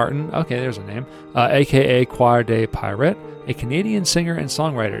Beatrice Martin, okay, there's a name, a.k.a. Qua de Pirate, a Canadian singer and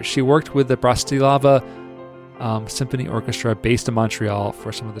songwriter. She worked with the Bratislava Symphony Orchestra based in Montreal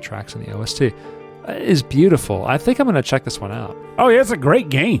for some of the tracks in the OST. It is beautiful. I think I'm going to check this one out. Oh, yeah, it's a great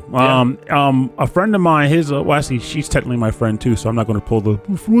game. Yeah. A friend of mine, well, actually, she's technically my friend, too, so I'm not going to pull the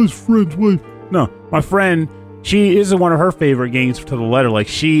friend's wife. No, my friend... She is one of her favorite games to the letter. Like,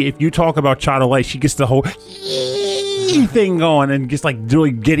 if you talk about Child of Light, she gets the whole thing going and gets like really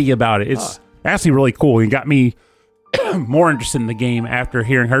giddy about it. It's actually really cool. It got me more interested in the game after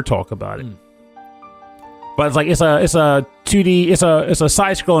hearing her talk about it. But it's like it's a 2D, it's a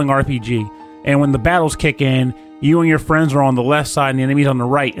side-scrolling RPG, and when the battles kick in, you and your friends are on the left side and the enemy's on the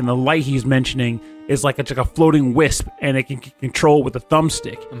right, and the light he's mentioning is like a floating wisp, and it can control it with a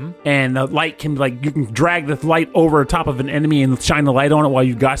thumbstick. Mm-hmm. And the light can you can drag the light over top of an enemy and shine the light on it while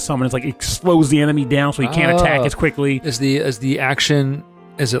you've got someone. It's like it slows the enemy down so he can't attack as quickly. Is the action,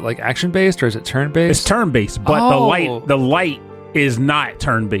 is it like action based or is it turn based? It's turn based, but the light is not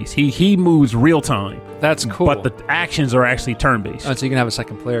turn based. He moves real time. That's cool. But the actions are actually turn based. Oh, so you can have a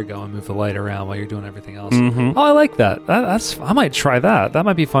second player go and move the light around while you're doing everything else. Mm-hmm. Oh, I like that. I might try that. That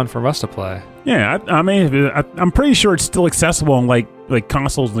might be fun for us to play. Yeah, I mean, I'm pretty sure it's still accessible on like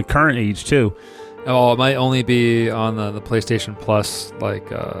consoles in the current age too. Oh, it might only be on the PlayStation Plus,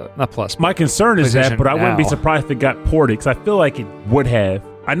 not Plus. My concern is that, but I wouldn't be surprised if it got ported because I feel like it would have.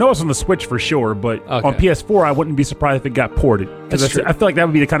 I know it's on the Switch for sure, but on PS4, I wouldn't be surprised if it got ported. Because I feel like that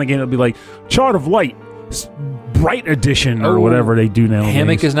would be the kind of game that would be like Child of Light, Bright Edition, or whatever they do now.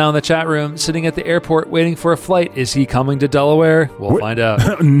 Hammock is now in the chat room, sitting at the airport waiting for a flight. Is he coming to Delaware? We'll find out.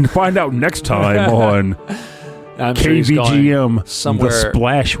 Find out next time on I'm KVGM, somewhere, the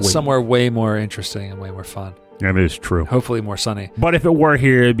Splash Wave. Somewhere way more interesting and way more fun. That is true. Hopefully more sunny. But if it were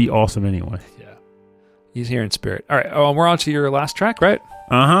here, it'd be awesome anyway. Yeah. He's here in spirit. All right. We're on to your last track, right?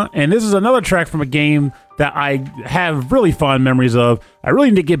 Uh-huh. And this is another track from a game that I have really fond memories of. I really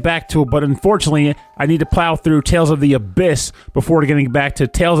need to get back to it, but unfortunately, I need to plow through Tales of the Abyss before getting back to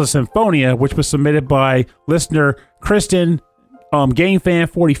Tales of Symphonia, which was submitted by listener Kristen,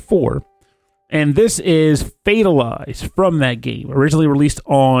 GameFan44. And this is Fatalize from that game, originally released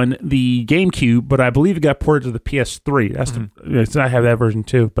on the GameCube, but I believe it got ported to the PS3. I have that version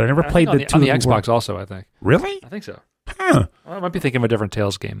too, but I never played the two on the Xbox also, I think. Really? I think so. Huh. I might be thinking of a different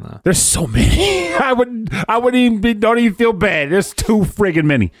Tales game though. There's so many. I wouldn't don't even feel bad. There's too friggin'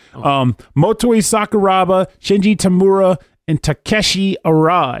 many. Motoi Sakuraba, Shinji Tamura, and Takeshi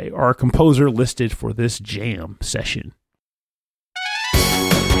Arai are a composer listed for this jam session.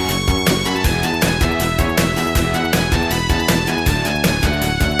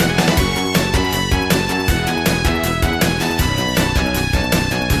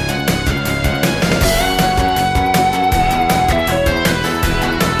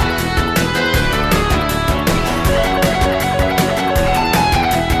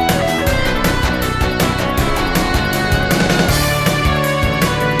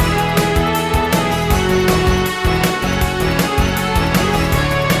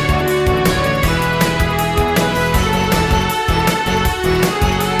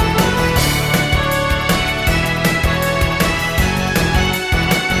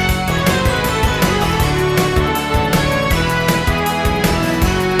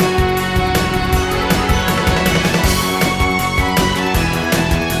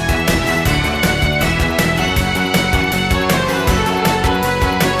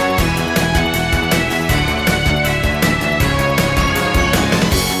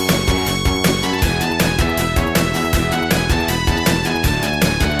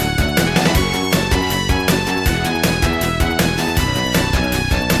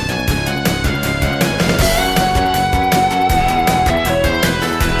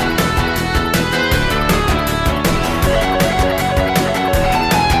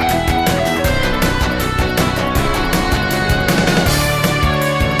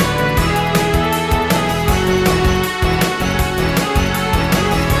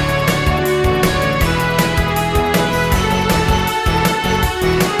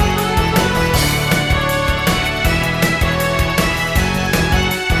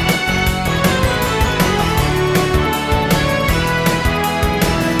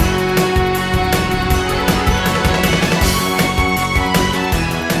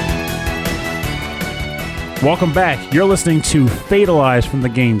 Welcome back. You're listening to Fatalized from the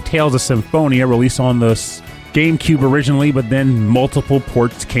game Tales of Symphonia, released on the GameCube originally, but then multiple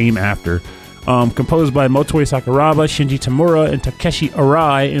ports came after. Composed by Motoi Sakuraba, Shinji Tamura, and Takeshi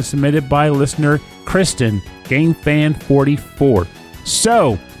Arai, and submitted by listener Kristen, GameFan44.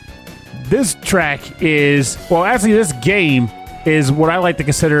 So, this track is, well, actually, this game is what I like to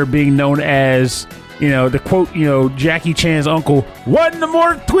consider being known as, the quote, Jackie Chan's uncle, one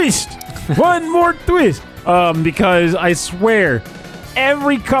more twist! One more twist! Because I swear,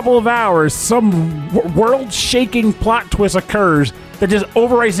 every couple of hours, some world-shaking plot twist occurs that just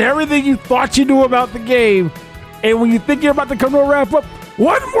overwrites everything you thought you knew about the game. And when you think you're about to come to a wrap-up,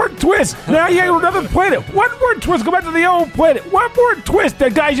 one more twist! Now you have another planet. One more twist. Go back to the old planet. One more twist. The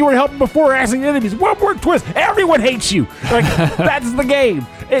guys you were helping before are asking enemies. One more twist. Everyone hates you. Like, that's the game.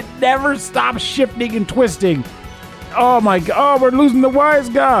 It never stops shifting and twisting. Oh my God, we're losing the wise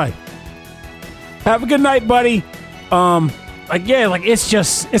guy. Have a good night, buddy. Again, it's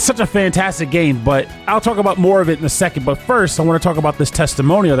such a fantastic game, but I'll talk about more of it in a second. But first, I want to talk about this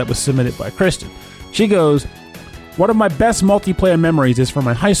testimonial that was submitted by Kristen. She goes, one of my best multiplayer memories is from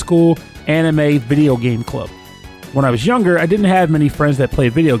my high school anime video game club. When I was younger, I didn't have many friends that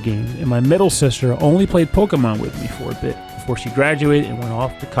played video games, and my middle sister only played Pokemon with me for a bit before she graduated and went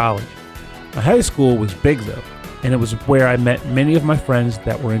off to college. My high school was big, though, and it was where I met many of my friends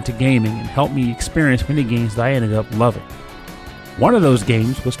that were into gaming and helped me experience many games that I ended up loving. One of those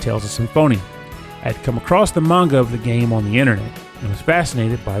games was Tales of Symphonia. I had come across the manga of the game on the internet and was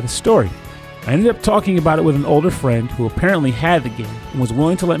fascinated by the story. I ended up talking about it with an older friend who apparently had the game and was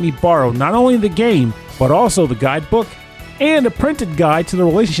willing to let me borrow not only the game, but also the guidebook and a printed guide to the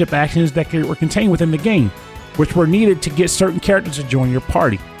relationship actions that were contained within the game, which were needed to get certain characters to join your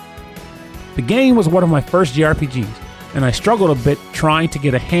party. The game was one of my first JRPGs, and I struggled a bit trying to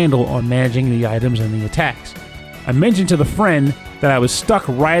get a handle on managing the items and the attacks. I mentioned to the friend that I was stuck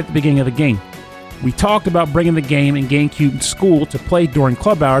right at the beginning of the game. We talked about bringing the game and GameCube to school to play during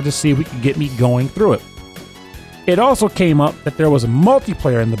club hours to see if we could get me going through it. It also came up that there was a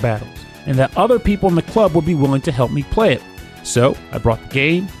multiplayer in the battles, and that other people in the club would be willing to help me play it. So, I brought the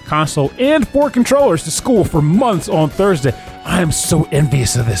game, console, and 4 controllers to school for months on Thursday. I am so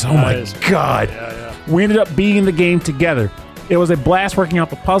envious of this. Oh my God. Yeah. We ended up beating the game together. It was a blast working out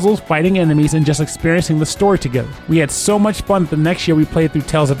the puzzles, fighting enemies, and just experiencing the story together. We had so much fun that the next year we played through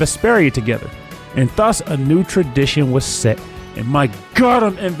Tales of Vesperia together. And thus, a new tradition was set. And my God,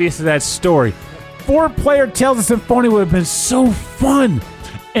 I'm envious of that story. 4-player Tales of Symphonia would have been so fun.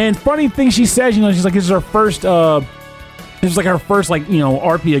 And funny thing she says, she's like, this is her first, RP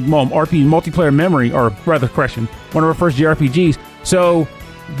multiplayer memory, or rather, correction, one of her first JRPGs. So,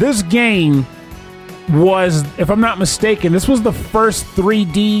 this game was, if I'm not mistaken, this was the first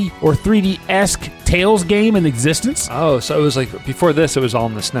 3D or 3D-esque Tales game in existence. Oh, so it was like, before this, it was all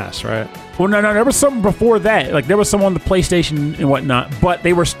in the SNES, right? Well, no, there was some before that. Like, there was some on the PlayStation and whatnot, but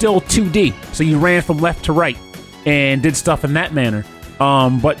they were still 2D. So you ran from left to right and did stuff in that manner.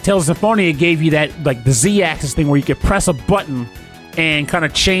 But Tales of Symphonia gave you that, like, the Z-axis thing where you could press a button and kind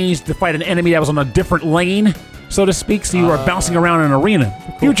of change to fight an enemy that was on a different lane, so to speak, so you were bouncing around an arena.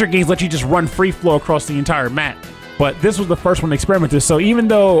 Cool. Future games let you just run free flow across the entire map. But this was the first one to experiment with this, so even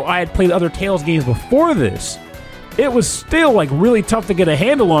though I had played other Tales games before this, it was still, like, really tough to get a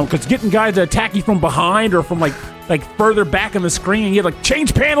handle on, because getting guys to attack you from behind or from, like further back in the screen, and you had, like,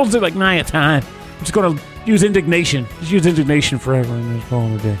 change panels, they're like, nah, it's time. I'm just going to use Indignation. Just use Indignation forever and just call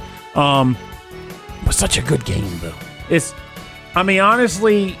it a day. But such a good game, though.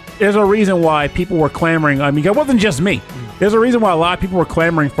 Honestly, there's a reason why people were clamoring. It wasn't just me. There's a reason why a lot of people were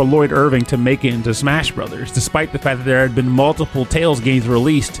clamoring for Lloyd Irving to make it into Smash Brothers, despite the fact that there had been multiple Tales games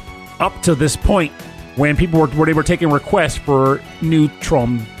released up to this point when people were taking requests for new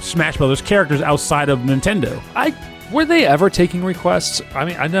Smash Brothers characters outside of Nintendo. Were they ever taking requests?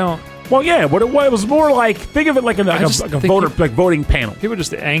 I don't. Well, yeah, but it was more like, think of it like a voting panel. People were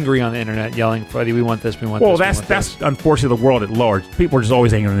just angry on the internet, yelling, "Buddy, we want this, we want this." Well, that's unfortunately the world at large. People are just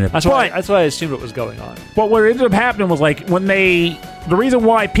always angry on it. That's why I assumed what was going on. But what ended up happening was, like, the reason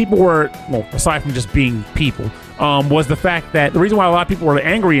why people were, well, aside from just being people, was the fact that the reason why a lot of people were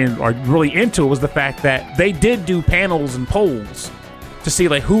angry and are really into it was the fact that they did do panels and polls to see,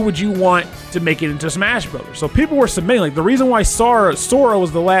 like, who would you want to make it into Smash Brothers. So people were submitting, like, the reason why Sora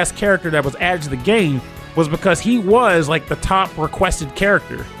was the last character that was added to the game was because he was, like, the top requested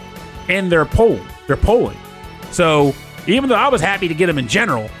character in their polling. So even though I was happy to get him in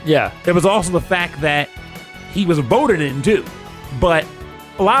general, yeah, it was also the fact that he was voted in too. But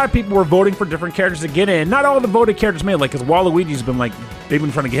a lot of people were voting for different characters to get in. Not all the voted characters made, like, because Waluigi's been like, they've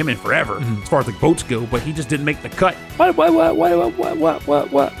been trying to get him in forever, as far as like votes go, but he just didn't make the cut. What? Why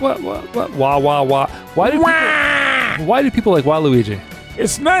do people like Waluigi?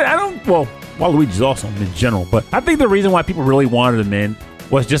 It's not, well, Waluigi's awesome in general, but I think the reason why people really wanted him in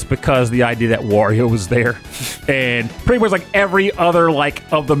was just because the idea that Wario was there. And pretty much like every other like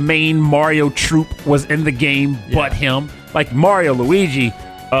of the main Mario troupe was in the game but him. Like Mario, Luigi,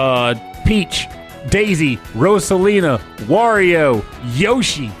 Peach, Daisy, Rosalina, Wario,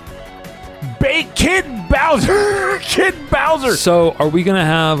 Yoshi, Kid Bowser. Kid Bowser. So are we going to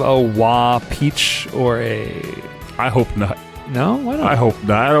have a Peach or a... I hope not. No? Why not? I hope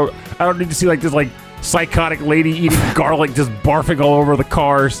not. I don't need to see like this like psychotic lady eating garlic just barfing all over the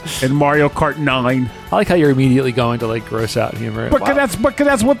cars in Mario Kart 9. I like how you're immediately going to like gross out humor. Because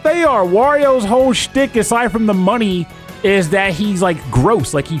that's what they are. Wario's whole shtick, aside from the money, is that he's like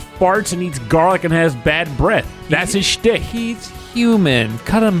gross. Like he farts and eats garlic and has bad breath. That's his shtick. He's human.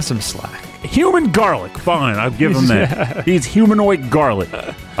 Cut him some slack. Human garlic. Fine, I'll give him that. He's humanoid garlic.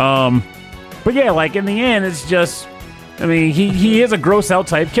 But yeah, like in the end, it's just... I mean, he is a gross out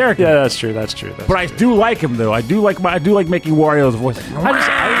type character. Yeah, that's true. But I do like him though. I do like making Wario's voice.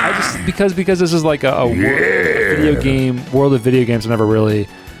 I just because this is like a world of video games I never really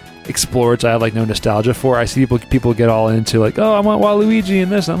explored. So I have like no nostalgia for. I see people get all into like, oh, I want Waluigi in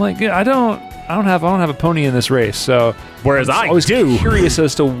this. And I'm like, yeah, I don't have a pony in this race. So whereas I was do curious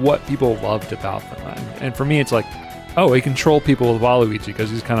as to what people loved about them. And for me, it's like, oh, he control people with Waluigi because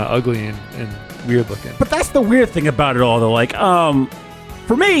he's kind of ugly and weird looking. But that's the weird thing about it all, though. Like,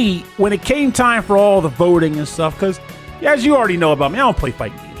 for me, when it came time for all the voting and stuff, because as you already know about me, I don't play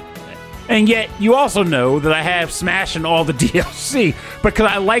fighting games. And yet, you also know that I have Smash and all the DLC because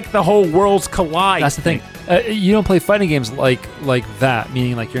I like the whole worlds collide. That's the thing. You don't play fighting games like that,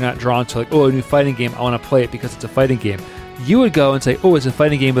 meaning like you're not drawn to like, oh, a new fighting game. I want to play it because it's a fighting game. You would go and say, oh, it's a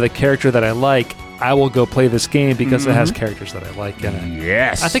fighting game with a character that I like. I will go play this game because it has characters that I like in it.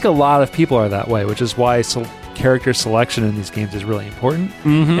 Yes. I think a lot of people are that way, which is why character selection in these games is really important,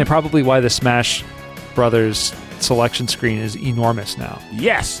 and probably why the Smash Brothers selection screen is enormous now.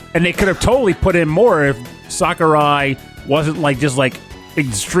 Yes, and they could have totally put in more if Sakurai wasn't like just like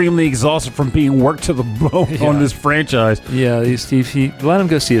extremely exhausted from being worked to the bone on this franchise. Yeah, he let him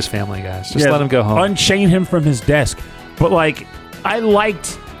go see his family, guys. Just let him go home. Unchain him from his desk. But like, I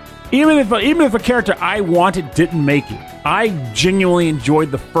liked. Even if a character I wanted didn't make it, I genuinely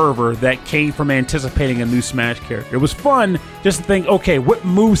enjoyed the fervor that came from anticipating a new Smash character. It was fun just to think, okay, what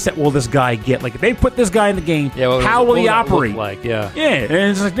moveset will this guy get? Like, if they put this guy in the game, how will he operate? Yeah,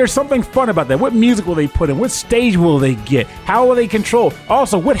 and it's like there's something fun about that. What music will they put in? What stage will they get? How will they control?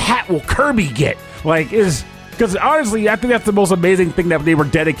 Also, what hat will Kirby get? Because honestly, I think that's the most amazing thing that they were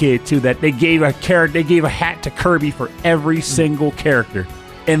dedicated to. That they gave a hat to Kirby for every single character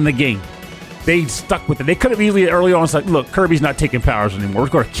in the game. They stuck with it. They could have easily early on said, look, Kirby's not taking powers anymore. We're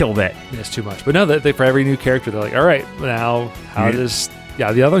going to kill that. It's too much. But no, for every new character, they're like, all right, now how does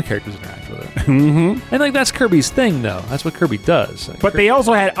the other characters interact with it? And like that's Kirby's thing, though. That's what Kirby does. Like, but they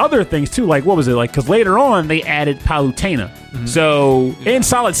also had other things, too. Like, what was it? Like, because later on, they added Palutena. So, and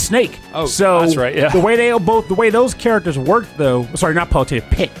Solid Snake. Oh, so that's right, yeah. The way those characters worked, though, sorry, not Palutena,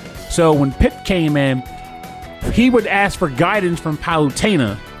 Pit. So when Pit came in, he would ask for guidance from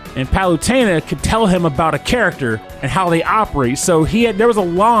Palutena, and Palutena could tell him about a character and how they operate. So there was a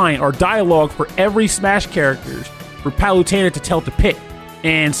line or dialogue for every Smash characters for Palutena to tell to Pit.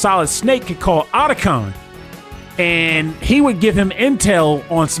 And Solid Snake could call Otacon, and he would give him intel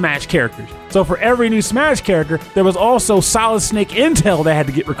on Smash characters. So for every new Smash character, there was also Solid Snake intel that had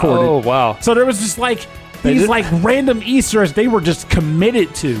to get recorded. Oh, wow. So there was just like these like random Easter eggs they were just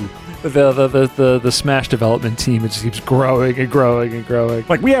committed to. The Smash development team, it just keeps growing and growing and growing.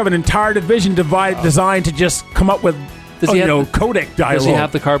 Like, we have an entire division designed to just come up with, codec dialogue. Does he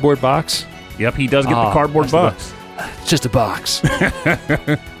have the cardboard box? Yep, he does get the cardboard box. It's just a box.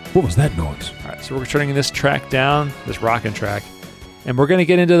 What was that noise? All right, so we're turning this track down, this rockin' track, and we're going to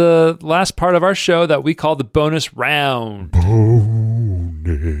get into the last part of our show that we call the bonus round.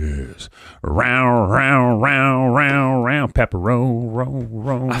 Bonus round,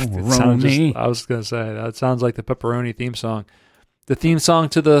 pepperoni. I was going to say, that sounds like the pepperoni theme song. The theme song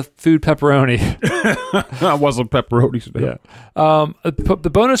to the food pepperoni. I wasn't pepperoni. Yeah. The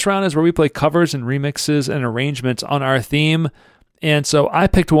bonus round is where we play covers and remixes and arrangements on our theme. And so I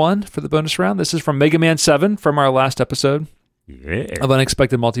picked one for the bonus round. This is from Mega Man 7 from our last episode of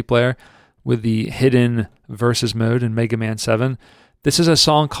Unexpected Multiplayer with the hidden versus mode in Mega Man 7. This is a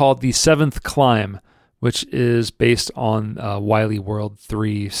song called The Seventh Climb, which is based on Wily World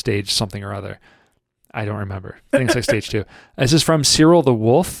 3 stage something or other. I don't remember. I think it's like stage 2. This is from Cyril the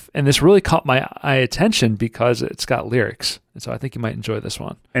Wolf, and this really caught my eye attention because it's got lyrics. And so I think you might enjoy this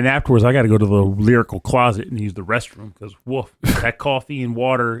one. And afterwards, I got to go to the lyrical closet and use the restroom because, woof, that coffee and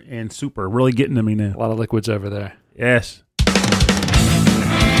water and soup are really getting to me now. A lot of liquids over there. Yes.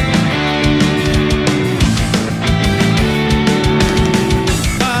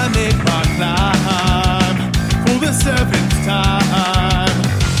 I make my climb for the seventh time.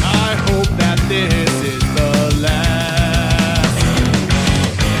 I hope that this is the last.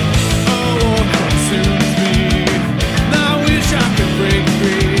 A war consumes me, and I wish I could break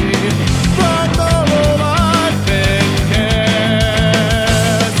free from the role I've been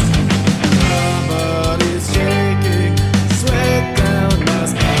cast. My body's shaking, sweat down my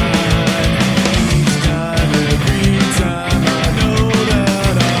spine. Each time, every time, I know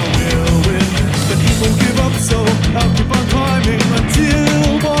that I will win. But he won't give up, so I'll keep on climbing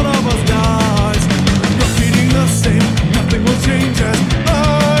until one of us dies. Repeating the same, nothing will change as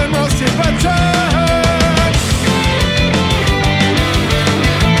I'm roasted by time.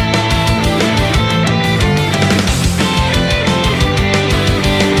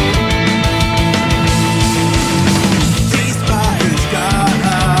 Teased by his God,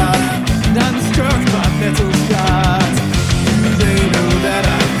 I'm struck by metal skies. Do they know that I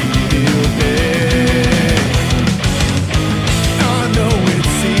feel pain? I know it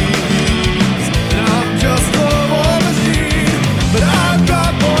seems that I'm just a war machine, but I've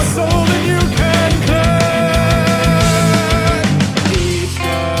got more soul than you can claim. Each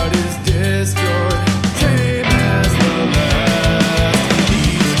guard is destroyed, same as the last.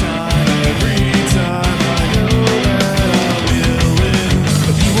 Each time, every time, I know that I will win.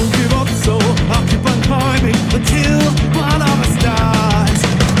 But he won't give up, so I'll keep on climbing until one of us dies.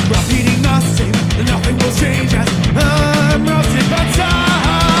 Repeating the same, nothing will change as I'm roasted by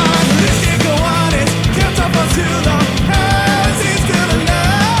time. This can't go on, it's kept up until the as he's still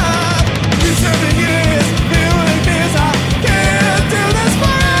alive. Been 7 years, feeling this, I can't do this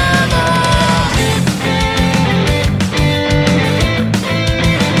forever.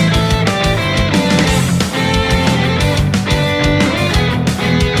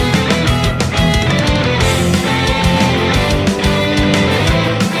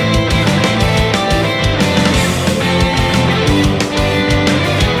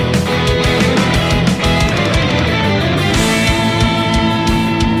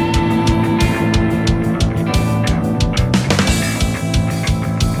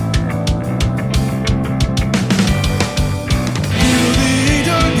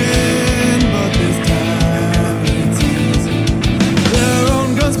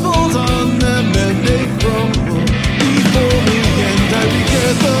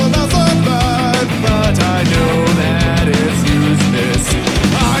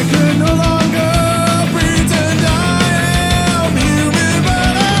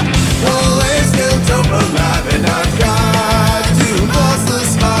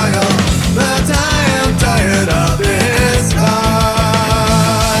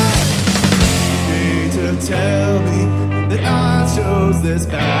 Tell me that I chose this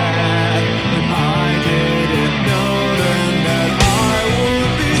path, and I didn't know then that I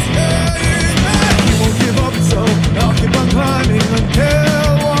would be staying back. He won't give up, so I'll keep on climbing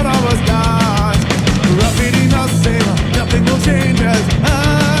until one of us dies. Repeating the same, nothing will change as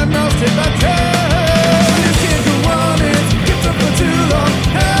I'm roasted by time. This can't go on, it's kept up for too long.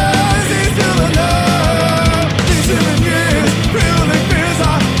 As he's still alive, these 7 years, feeling fears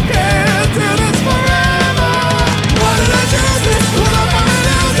I can't do this forever. Why did I choose this? What am I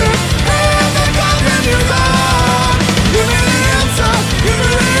losing? And the God can you love? Give me the answer, give me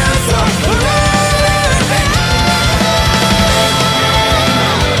the answer.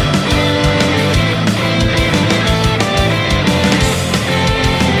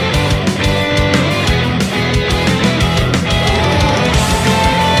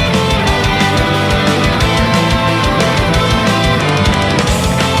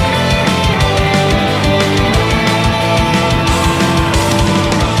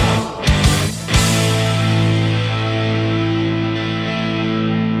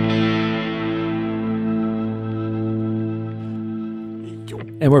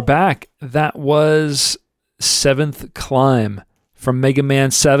 And we're back. That was Seventh Climb from Mega Man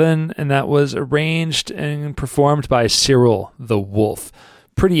 7, and that was arranged and performed by Cyril the Wolf.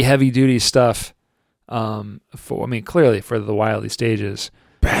 Pretty heavy-duty stuff, clearly for the Wily stages.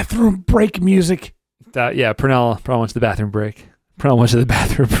 Bathroom break music. Pernell probably went to the bathroom break. Pernell went to the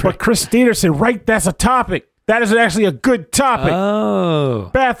bathroom break. But Chris Dieter said, right, that's a topic. That is actually a good topic. Oh.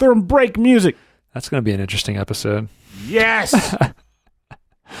 Bathroom break music. That's going to be an interesting episode. Yes.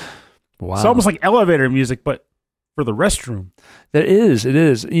 Wow. It's almost like elevator music, but for the restroom. It is.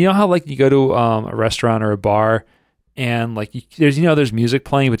 You know how like you go to a restaurant or a bar and like there's music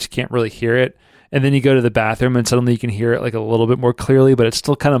playing, but you can't really hear it. And then you go to the bathroom and suddenly you can hear it like a little bit more clearly, but it's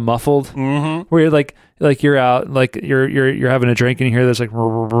still kind of muffled. Mm-hmm. Where you're like you're out, like you're having a drink and you hear this like,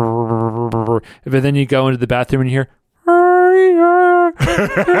 but then you go into the bathroom and you hear.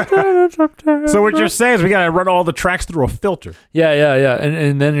 So what you're saying is we got to run all the tracks through a filter. Yeah.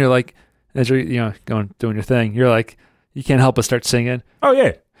 And then you're like, as you're doing your thing, you're like, you can't help but start singing. Oh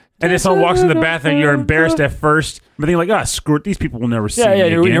yeah. And then someone walks in the bathroom, you're embarrassed at first, but then you're like, screw it, these people will never see me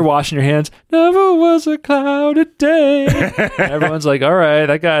again. You're washing your hands. Never was a clouded day. Everyone's like, all right,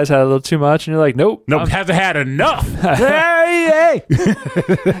 that guy's had a little too much. And you're like, nope. Hasn't had enough. hey.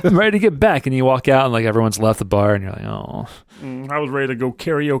 I'm ready to get back. And you walk out and like everyone's left the bar and you're like, oh. I was ready to go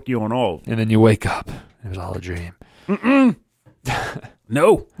karaoke on all. And then you wake up. It was all a dream.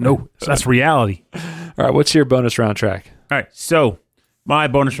 No. That's reality. All right, what's your bonus round track? All right, so my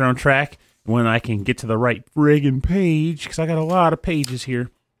bonus round track, when I can get to the right friggin' page, because I got a lot of pages here.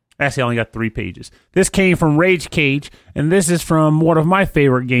 Actually, I only got 3 pages. This came from Rage Cage, and this is from one of my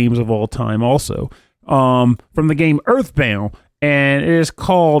favorite games of all time also, from the game Earthbound, and it is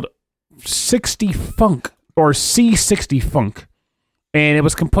called 60 Funk, or C60 Funk, and it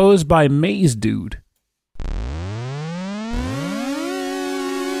was composed by Maze Dude.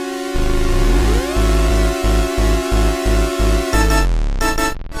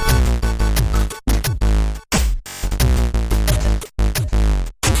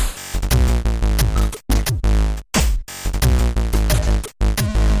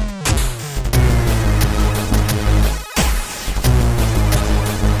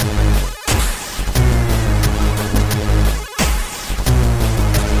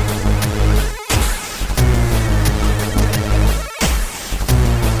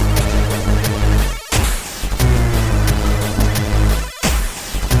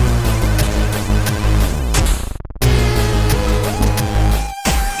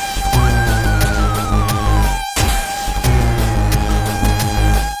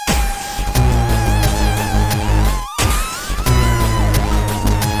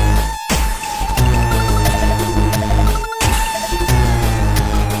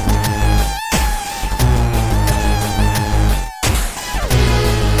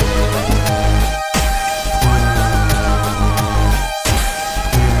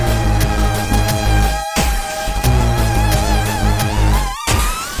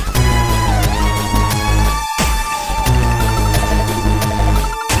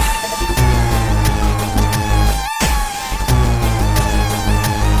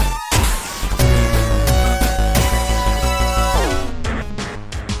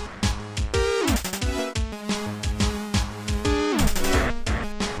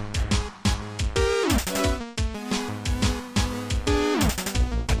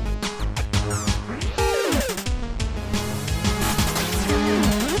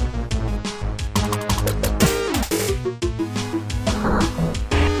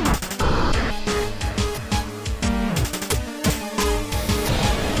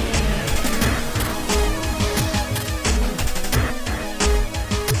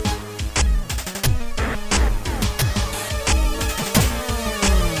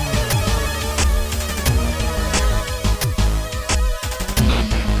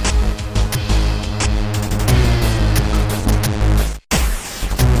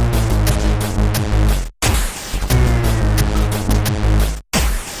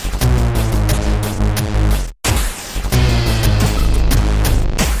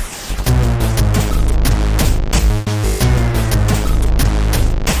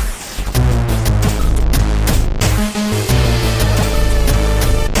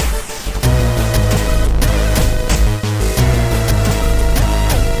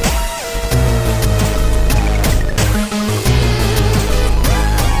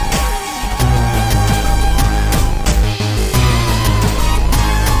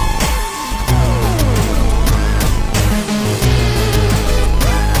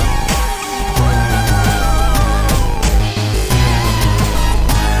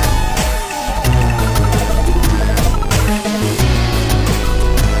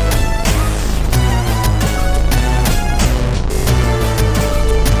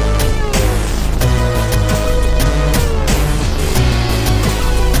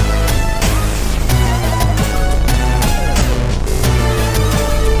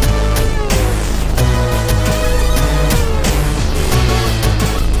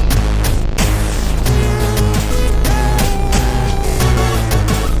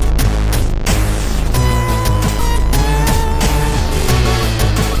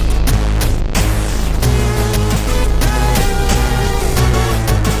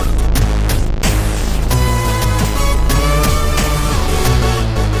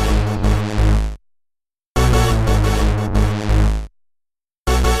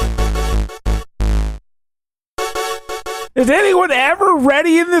 anyone ever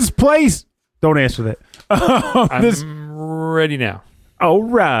ready in this place? Don't answer that. I'm ready now. All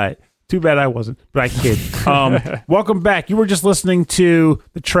right. Too bad I wasn't, but I kid. Welcome back. You were just listening to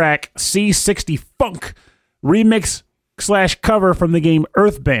the track C60 Funk remix / cover from the game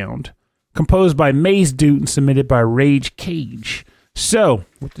Earthbound, composed by Maze Dude and submitted by Rage Cage. So,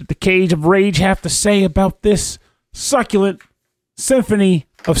 what did the Cage of Rage have to say about this succulent symphony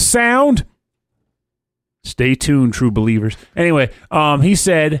of sound? Stay tuned, true believers. Anyway, he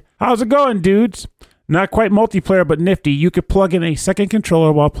said, "How's it going, dudes? Not quite multiplayer, but nifty. You could plug in a second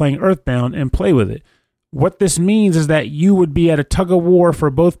controller while playing Earthbound and play with it. What this means is that you would be at a tug of war for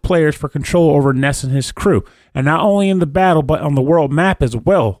both players for control over Ness and his crew, and not only in the battle, but on the world map as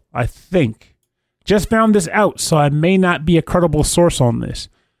well, I think. Just found this out, so I may not be a credible source on this.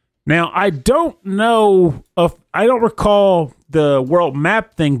 Now, I don't know if I don't recall the world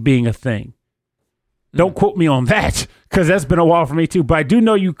map thing being a thing. Don't quote me on that, because that's been a while for me too. But I do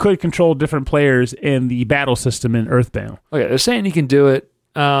know you could control different players in the battle system in Earthbound. Okay, they're saying you can do it.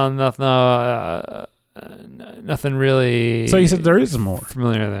 Nothing really. So he said there is more.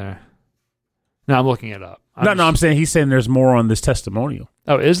 Familiar there. No, I'm looking it up. I'm saying he's saying there's more on this testimonial.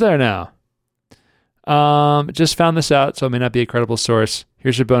 Oh, is there now? Just found this out, so it may not be a credible source.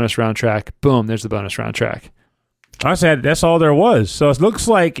 Here's your bonus round track. Boom, there's the bonus round track. I said that's all there was. So it looks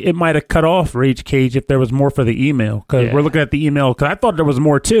like it might have cut off Rage Cage if there was more for the email. Because we're looking at the email. Because I thought there was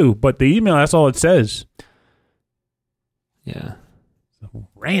more too. But the email, that's all it says. Yeah.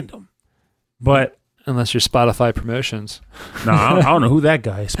 Random. But unless you're Spotify Promotions. No, I don't know who that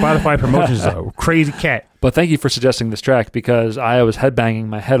guy is. Spotify Promotions is a crazy cat. But thank you for suggesting this track because I was headbanging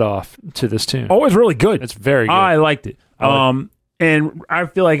my head off to this tune. Oh, it's really good. It's very good. I liked it. And I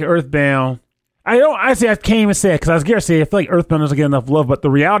feel like Earthbound, I can't even say it because I was going to say I feel like Earthbound doesn't get enough love, but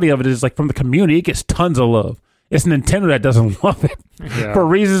the reality of it is like from the community, it gets tons of love. It's Nintendo that doesn't love it. Yeah. For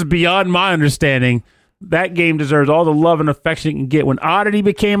reasons beyond my understanding. That game deserves all the love and affection it can get. When Oddity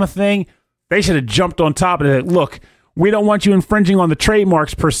became a thing, they should have jumped on top of it. Look, we don't want you infringing on the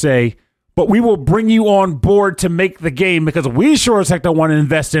trademarks per se, but we will bring you on board to make the game because we sure as heck don't want to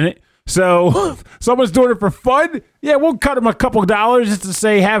invest in it. So someone's doing it for fun. Yeah, we'll cut them a couple dollars just to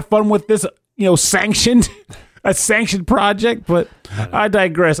say have fun with this, sanctioned project. But I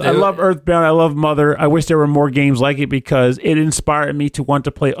digress. I love Earthbound. I love Mother. I wish there were more games like it because it inspired me to want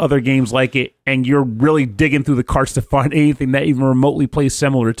to play other games like it. And you're really digging through the carts to find anything that even remotely plays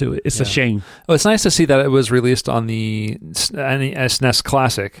similar to it. It's a shame. Oh, it's nice to see that it was released on the SNES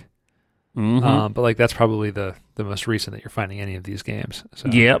Classic. Mm-hmm. But that's probably the most recent that you're finding any of these games. So.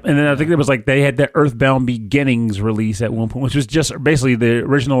 Yep, and then I think it was they had that Earthbound Beginnings release at one point, which was just basically the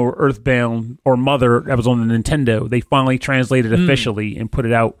original Earthbound or Mother that was on the Nintendo. They finally translated officially and put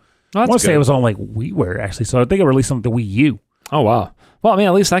it out. Oh, I want to say it was on WiiWare actually, so I think it released on the Wii U. Oh wow! Well, I mean,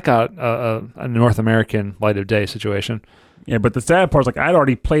 at least that got a North American light of day situation. Yeah, but the sad part is I'd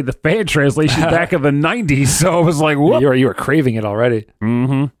already played the fan translation back in the '90s, so I was like, "Whoop!" You were craving it already.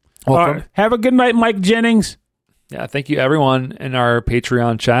 Mm-hmm. Well, have a good night, Mike Jennings. Yeah, thank you everyone in our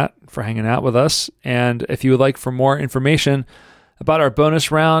Patreon chat for hanging out with us. And if you would like for more information about our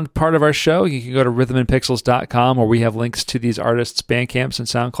bonus round part of our show, you can go to rhythmandpixels.com where we have links to these artists' Bandcamps and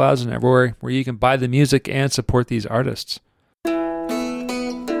SoundClouds and everywhere where you can buy the music and support these artists.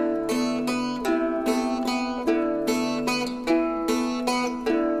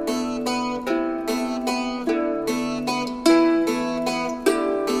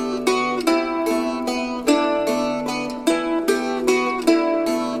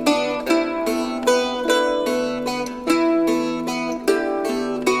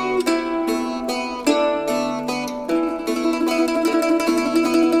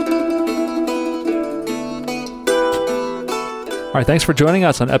 All right, thanks for joining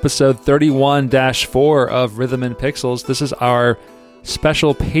us on episode 31-4 of Rhythm and Pixels. This is our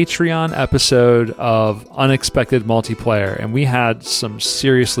special Patreon episode of Unexpected Multiplayer, and we had some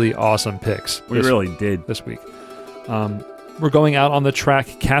seriously awesome picks. We really did this week. We're going out on the track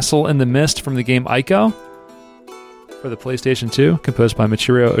Castle in the Mist from the game Ico for the PlayStation 2, composed by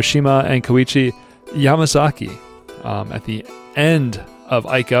Michiru Oshima and Koichi Yamazaki. At the end of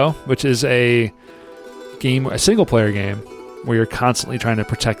Ico, which is a single-player game, where you're constantly trying to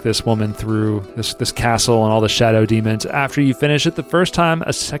protect this woman through this castle and all the shadow demons. After you finish it the first time,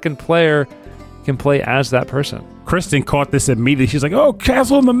 a second player can play as that person. Kristen caught this immediately. She's like, "Oh,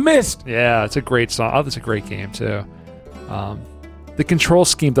 Castle in the Mist!" Yeah, it's a great song. Oh, it's a great game too. The control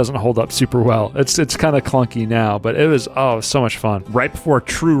scheme doesn't hold up super well. It's kind of clunky now, but it was so much fun. Right before a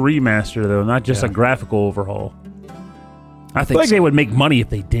true remaster, though, not just a graphical overhaul. I feel like they would make money if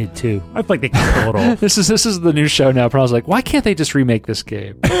they did too. I feel like they could pull it off. This is the new show now. But I was like, why can't they just remake this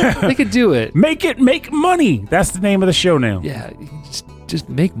game? They could do it. Make money. That's the name of the show now. Yeah, you can just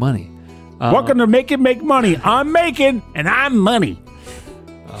make money. Welcome to Make Money. I'm making and I'm money.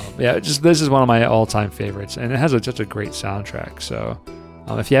 Yeah, this is one of my all-time favorites, and it has such a great soundtrack. So,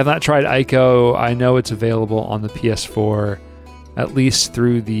 if you have not tried Ico, I know it's available on the PS4, at least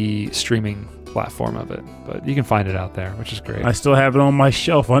through the streaming platform of it. But you can find it out there, which is great. I still have it on my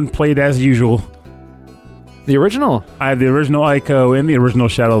shelf, unplayed as usual. The original, I have the original Ico and the original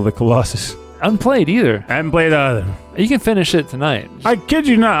Shadow of the Colossus. unplayed either. I haven't played either. You can finish it tonight. I kid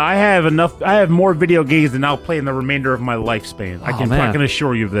you not. I have more video games than I'll play in the remainder of my lifespan. I can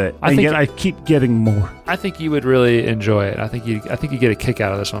assure you of that. Yet I keep getting more. I think you would really enjoy it. I think you get a kick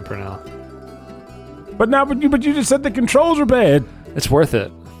out of this one, Pernell. But you just said the controls are bad. It's worth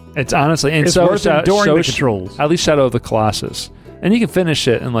it. It's honestly, and it's so worth enduring the controls. At least Shadow of the Colossus, and you can finish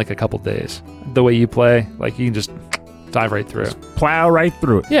it in like a couple days. The way you play, like you can just dive right through. Just plow right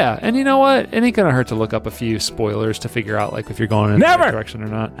through it. Yeah, and you know what? It ain't gonna hurt to look up a few spoilers to figure out like if you're going in the right direction or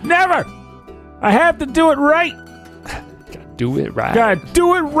not. Never. I have to do it right. Gotta do it right. Gotta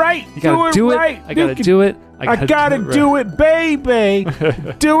do it right. You gotta do it right. I gotta do it. I gotta do it, baby.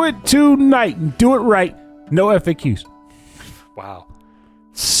 Do it tonight. Do it right. No FAQs. Wow.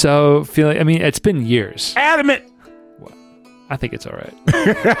 So feeling. I mean, it's been years. Adamant. I think it's all right.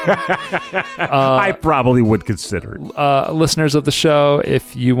 I probably would consider it. Listeners of the show,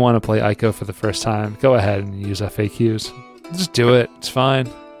 if you want to play Ico for the first time, go ahead and use FAQs. Just do it. It's fine.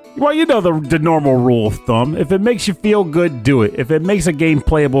 Well, you know the normal rule of thumb. If it makes you feel good, do it. If it makes a game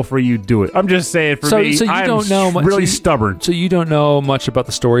playable for you, do it. I'm just saying for me, so you I'm don't know really stubborn. So you don't know much about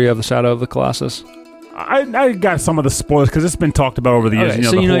the story of the Shadow of the Colossus? I got some of the spoilers because it's been talked about over the years. Okay,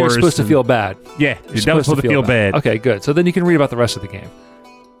 so you're supposed to feel bad. Yeah, you're supposed to feel bad. Okay, good. So then you can read about the rest of the game.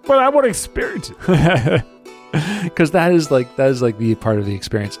 But I want to experience it. Because that is like the part of the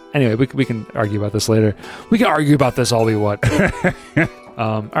experience. Anyway, we can argue about this later. We can argue about this all we want.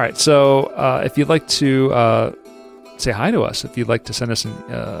 All right. So if you'd like to say hi to us, if you'd like to send us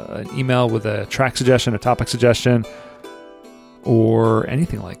an email with a track suggestion, a topic suggestion, or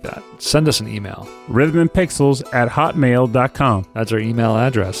anything like that, send us an email. rhythmandpixels@hotmail.com. That's our email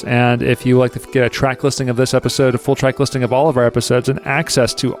address. And if you like to get a track listing of this episode, a full track listing of all of our episodes, and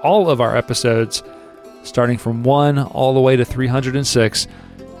access to all of our episodes, starting from 1 all the way to 306,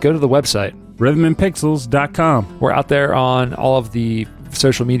 go to the website. rhythmandpixels.com. We're out there on all of the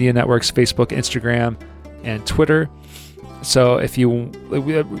social media networks, Facebook, Instagram, and Twitter. So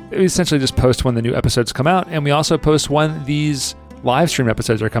we essentially just post when the new episodes come out, and we also post when these live stream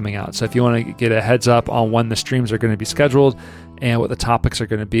episodes are coming out. So if you want to get a heads up on when the streams are going to be scheduled and what the topics are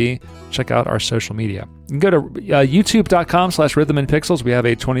going to be, check out our social media. You can go to youtube.com/rhythmandpixels. We have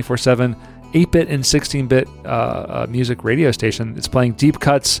a 24/7 8-bit and 16-bit music radio station. It's playing deep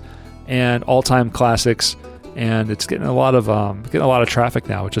cuts and all-time classics, and it's getting a lot of traffic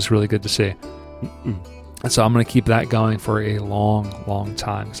now, which is really good to see. So I'm going to keep that going for a long, long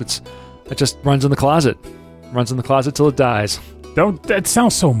time because it just runs in the closet till it dies. That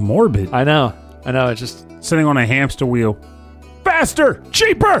sounds so morbid. I know. It's just sitting on a hamster wheel. Faster,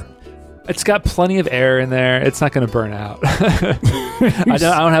 cheaper. It's got plenty of air in there. It's not going to burn out. I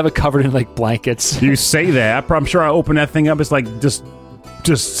don't have it covered in like blankets. You say that. I'm sure I open that thing up. It's like just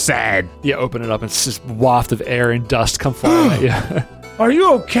sad. You open it up, and it's just waft of air and dust come flying at you. Are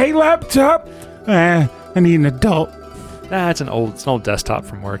you okay, laptop? I need an adult. It's an old desktop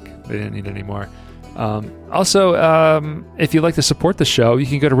from work. They didn't need any more. Also, if you'd like to support the show, you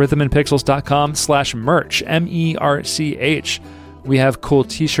can go to rhythmandpixels.com/merch, MERCH. We have cool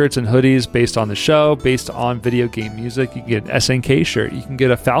t-shirts and hoodies based on the show, based on video game music. You can get an SNK shirt. You can get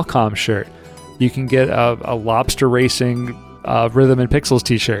a Falcom shirt. You can get a lobster racing Rhythm and Pixels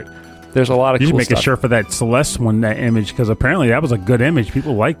t-shirt. There's a lot of cool stuff. You should make a shirt for that Celeste one, that image, because apparently that was a good image.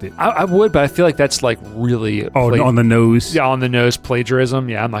 People liked it. I would, but I feel like that's like really... on the nose? Yeah, on the nose plagiarism.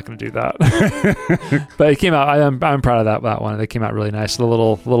 Yeah, I'm not going to do that. But it came out... I'm proud of that one. They came out really nice. The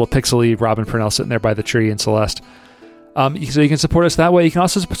little pixely Robin Purnell sitting there by the tree in Celeste. So you can support us that way. You can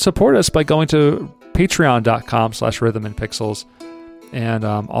also support us by going to patreon.com/rhythmandpixels. And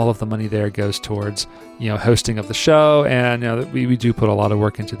all of the money there goes towards, hosting of the show. And we do put a lot of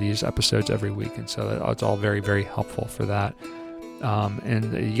work into these episodes every week. And so it's all very, very helpful for that.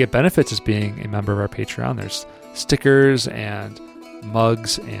 And you get benefits as being a member of our Patreon. There's stickers and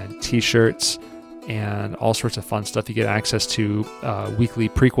mugs and T-shirts and all sorts of fun stuff. You get access to weekly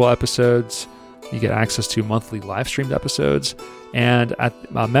prequel episodes, You get access to monthly live streamed episodes. And at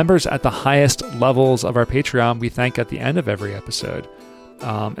members at the highest levels of our Patreon, we thank at the end of every episode.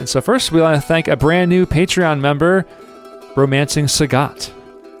 And so first, we want to thank a brand new Patreon member, Romancing Sagat.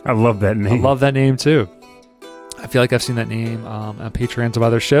 I love that name. I love that name too. I feel like I've seen that name on Patreons of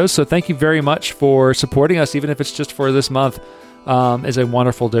other shows. So thank you very much for supporting us, even if it's just for this month. Is a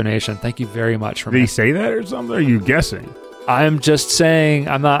wonderful donation. Thank you very much. Did he say that or something? Or are you guessing? I'm just saying.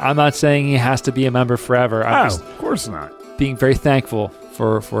 I'm not saying he has to be a member forever. I'm just of course not. being very thankful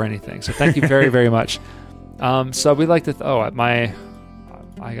for anything. So thank you very very much. So we'd like to.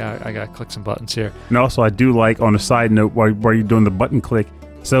 I gotta click some buttons here. And also, I do like, on a side note, while you're doing the button click,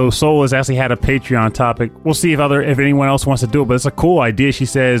 so Soul has actually had a Patreon topic. We'll see if anyone else wants to do it, but it's a cool idea. She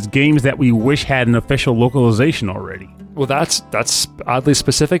says, games that we wish had an official localization already. Well, that's oddly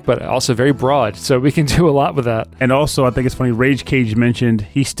specific, but also very broad. So we can do a lot with that. And also, I think it's funny, Rage Cage mentioned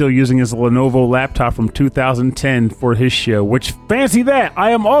he's still using his Lenovo laptop from 2010 for his show, which, fancy that,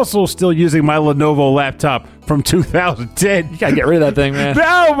 I am also still using my Lenovo laptop from 2010. You gotta get rid of that thing, man.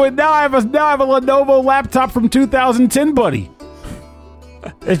 No, but now I have a Lenovo laptop from 2010, buddy.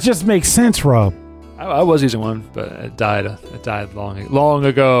 It just makes sense, Rob. I was using one, but it died. It died long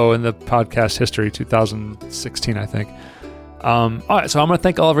ago in the podcast history, 2016, I think. All right, so I'm going to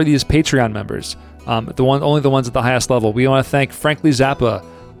thank all of these Patreon members. Only the ones at the highest level. We want to thank Frankly Zappa.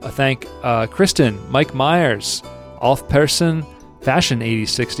 Thank Kristen, Mike Myers, Alf Person, Fashion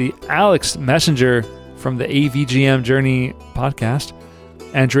 8060, Alex Messenger from the AVGM Journey podcast,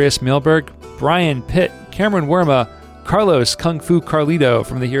 Andreas Milberg, Brian Pitt, Cameron Werma, Carlos Kung Fu Carlito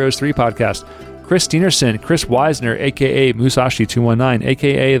from the Heroes 3 podcast, Chris Steenerson, Chris Weisner, a.k.a. Musashi219,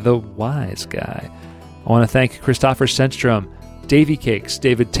 a.k.a. The Wise Guy. I want to thank Christopher Senstrom, Davy Cakes,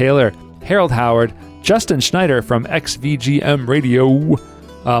 David Taylor, Harold Howard, Justin Schneider from XVGM Radio,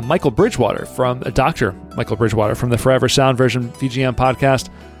 Michael Bridgewater from Dr. Michael Bridgewater from the Forever Sound Version VGM podcast,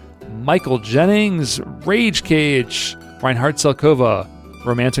 Michael Jennings, Rage Cage, Reinhard Selkova,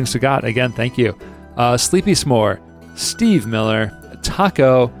 Romancing Sagat, again, thank you, Sleepy S'more, Steve Miller,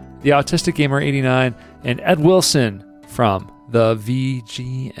 Taco, The Autistic Gamer 89, and Ed Wilson from the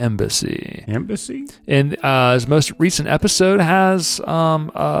VG Embassy. And his most recent episode has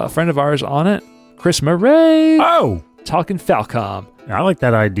a friend of ours on it, Chris Murray. Oh! Talking Falcom. I like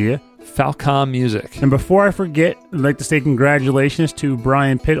that idea. Falcom music. And before I forget, I'd like to say congratulations to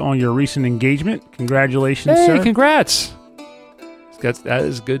Brian Pitt on your recent engagement. Congratulations, hey, sir. Hey, congrats. That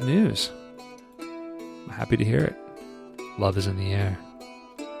is good news. I'm happy to hear it. Love is in the air.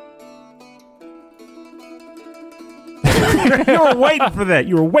 You were waiting for that.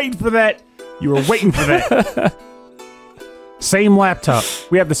 You were waiting for that. Same laptop.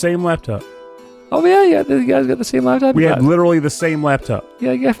 We have the same laptop. Oh, yeah. You guys got the same laptop? We have literally the same laptop.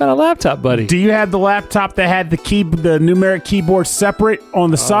 Yeah, you found a laptop, buddy. Do you have the laptop that had the numeric keyboard separate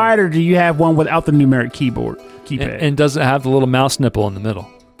on the side, or do you have one without the numeric keypad? And does it have the little mouse nipple in the middle?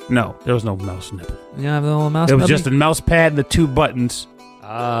 No, there was no mouse nipple. Yeah, the little mouse nipple? It was nipple? just a mouse pad and the two buttons.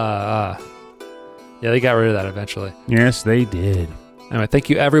 Yeah, they got rid of that eventually. Yes, they did. Anyway, thank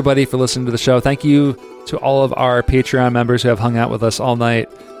you everybody for listening to the show. Thank you to all of our Patreon members who have hung out with us all night,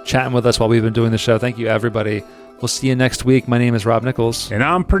 chatting with us while we've been doing the show. Thank you, everybody. We'll see you next week. My name is Rob Nichols. And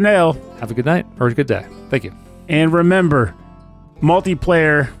I'm Pernell. Have a good night or a good day. Thank you. And remember,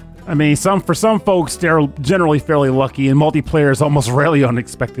 multiplayer, for some folks, they're generally fairly lucky, and multiplayer is almost rarely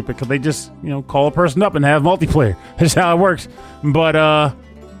unexpected because they just, call a person up and have multiplayer. That's how it works. But,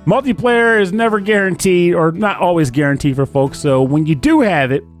 multiplayer is never guaranteed, or not always guaranteed for folks. So when you do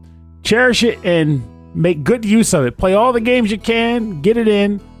have it, cherish it and make good use of it. Play all the games you can, get it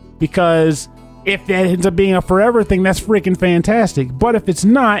in, because if that ends up being a forever thing, that's freaking fantastic. But if it's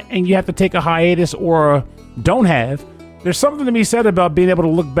not, and you have to take a hiatus or don't have, there's something to be said about being able to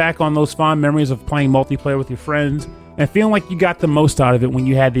look back on those fond memories of playing multiplayer with your friends and feeling like you got the most out of it when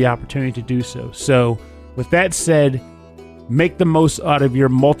you had the opportunity to do so. So with that said, make the most out of your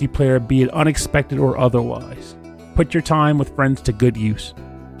multiplayer, be it unexpected or otherwise. Put your time with friends to good use.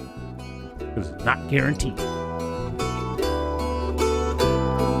 It's not guaranteed.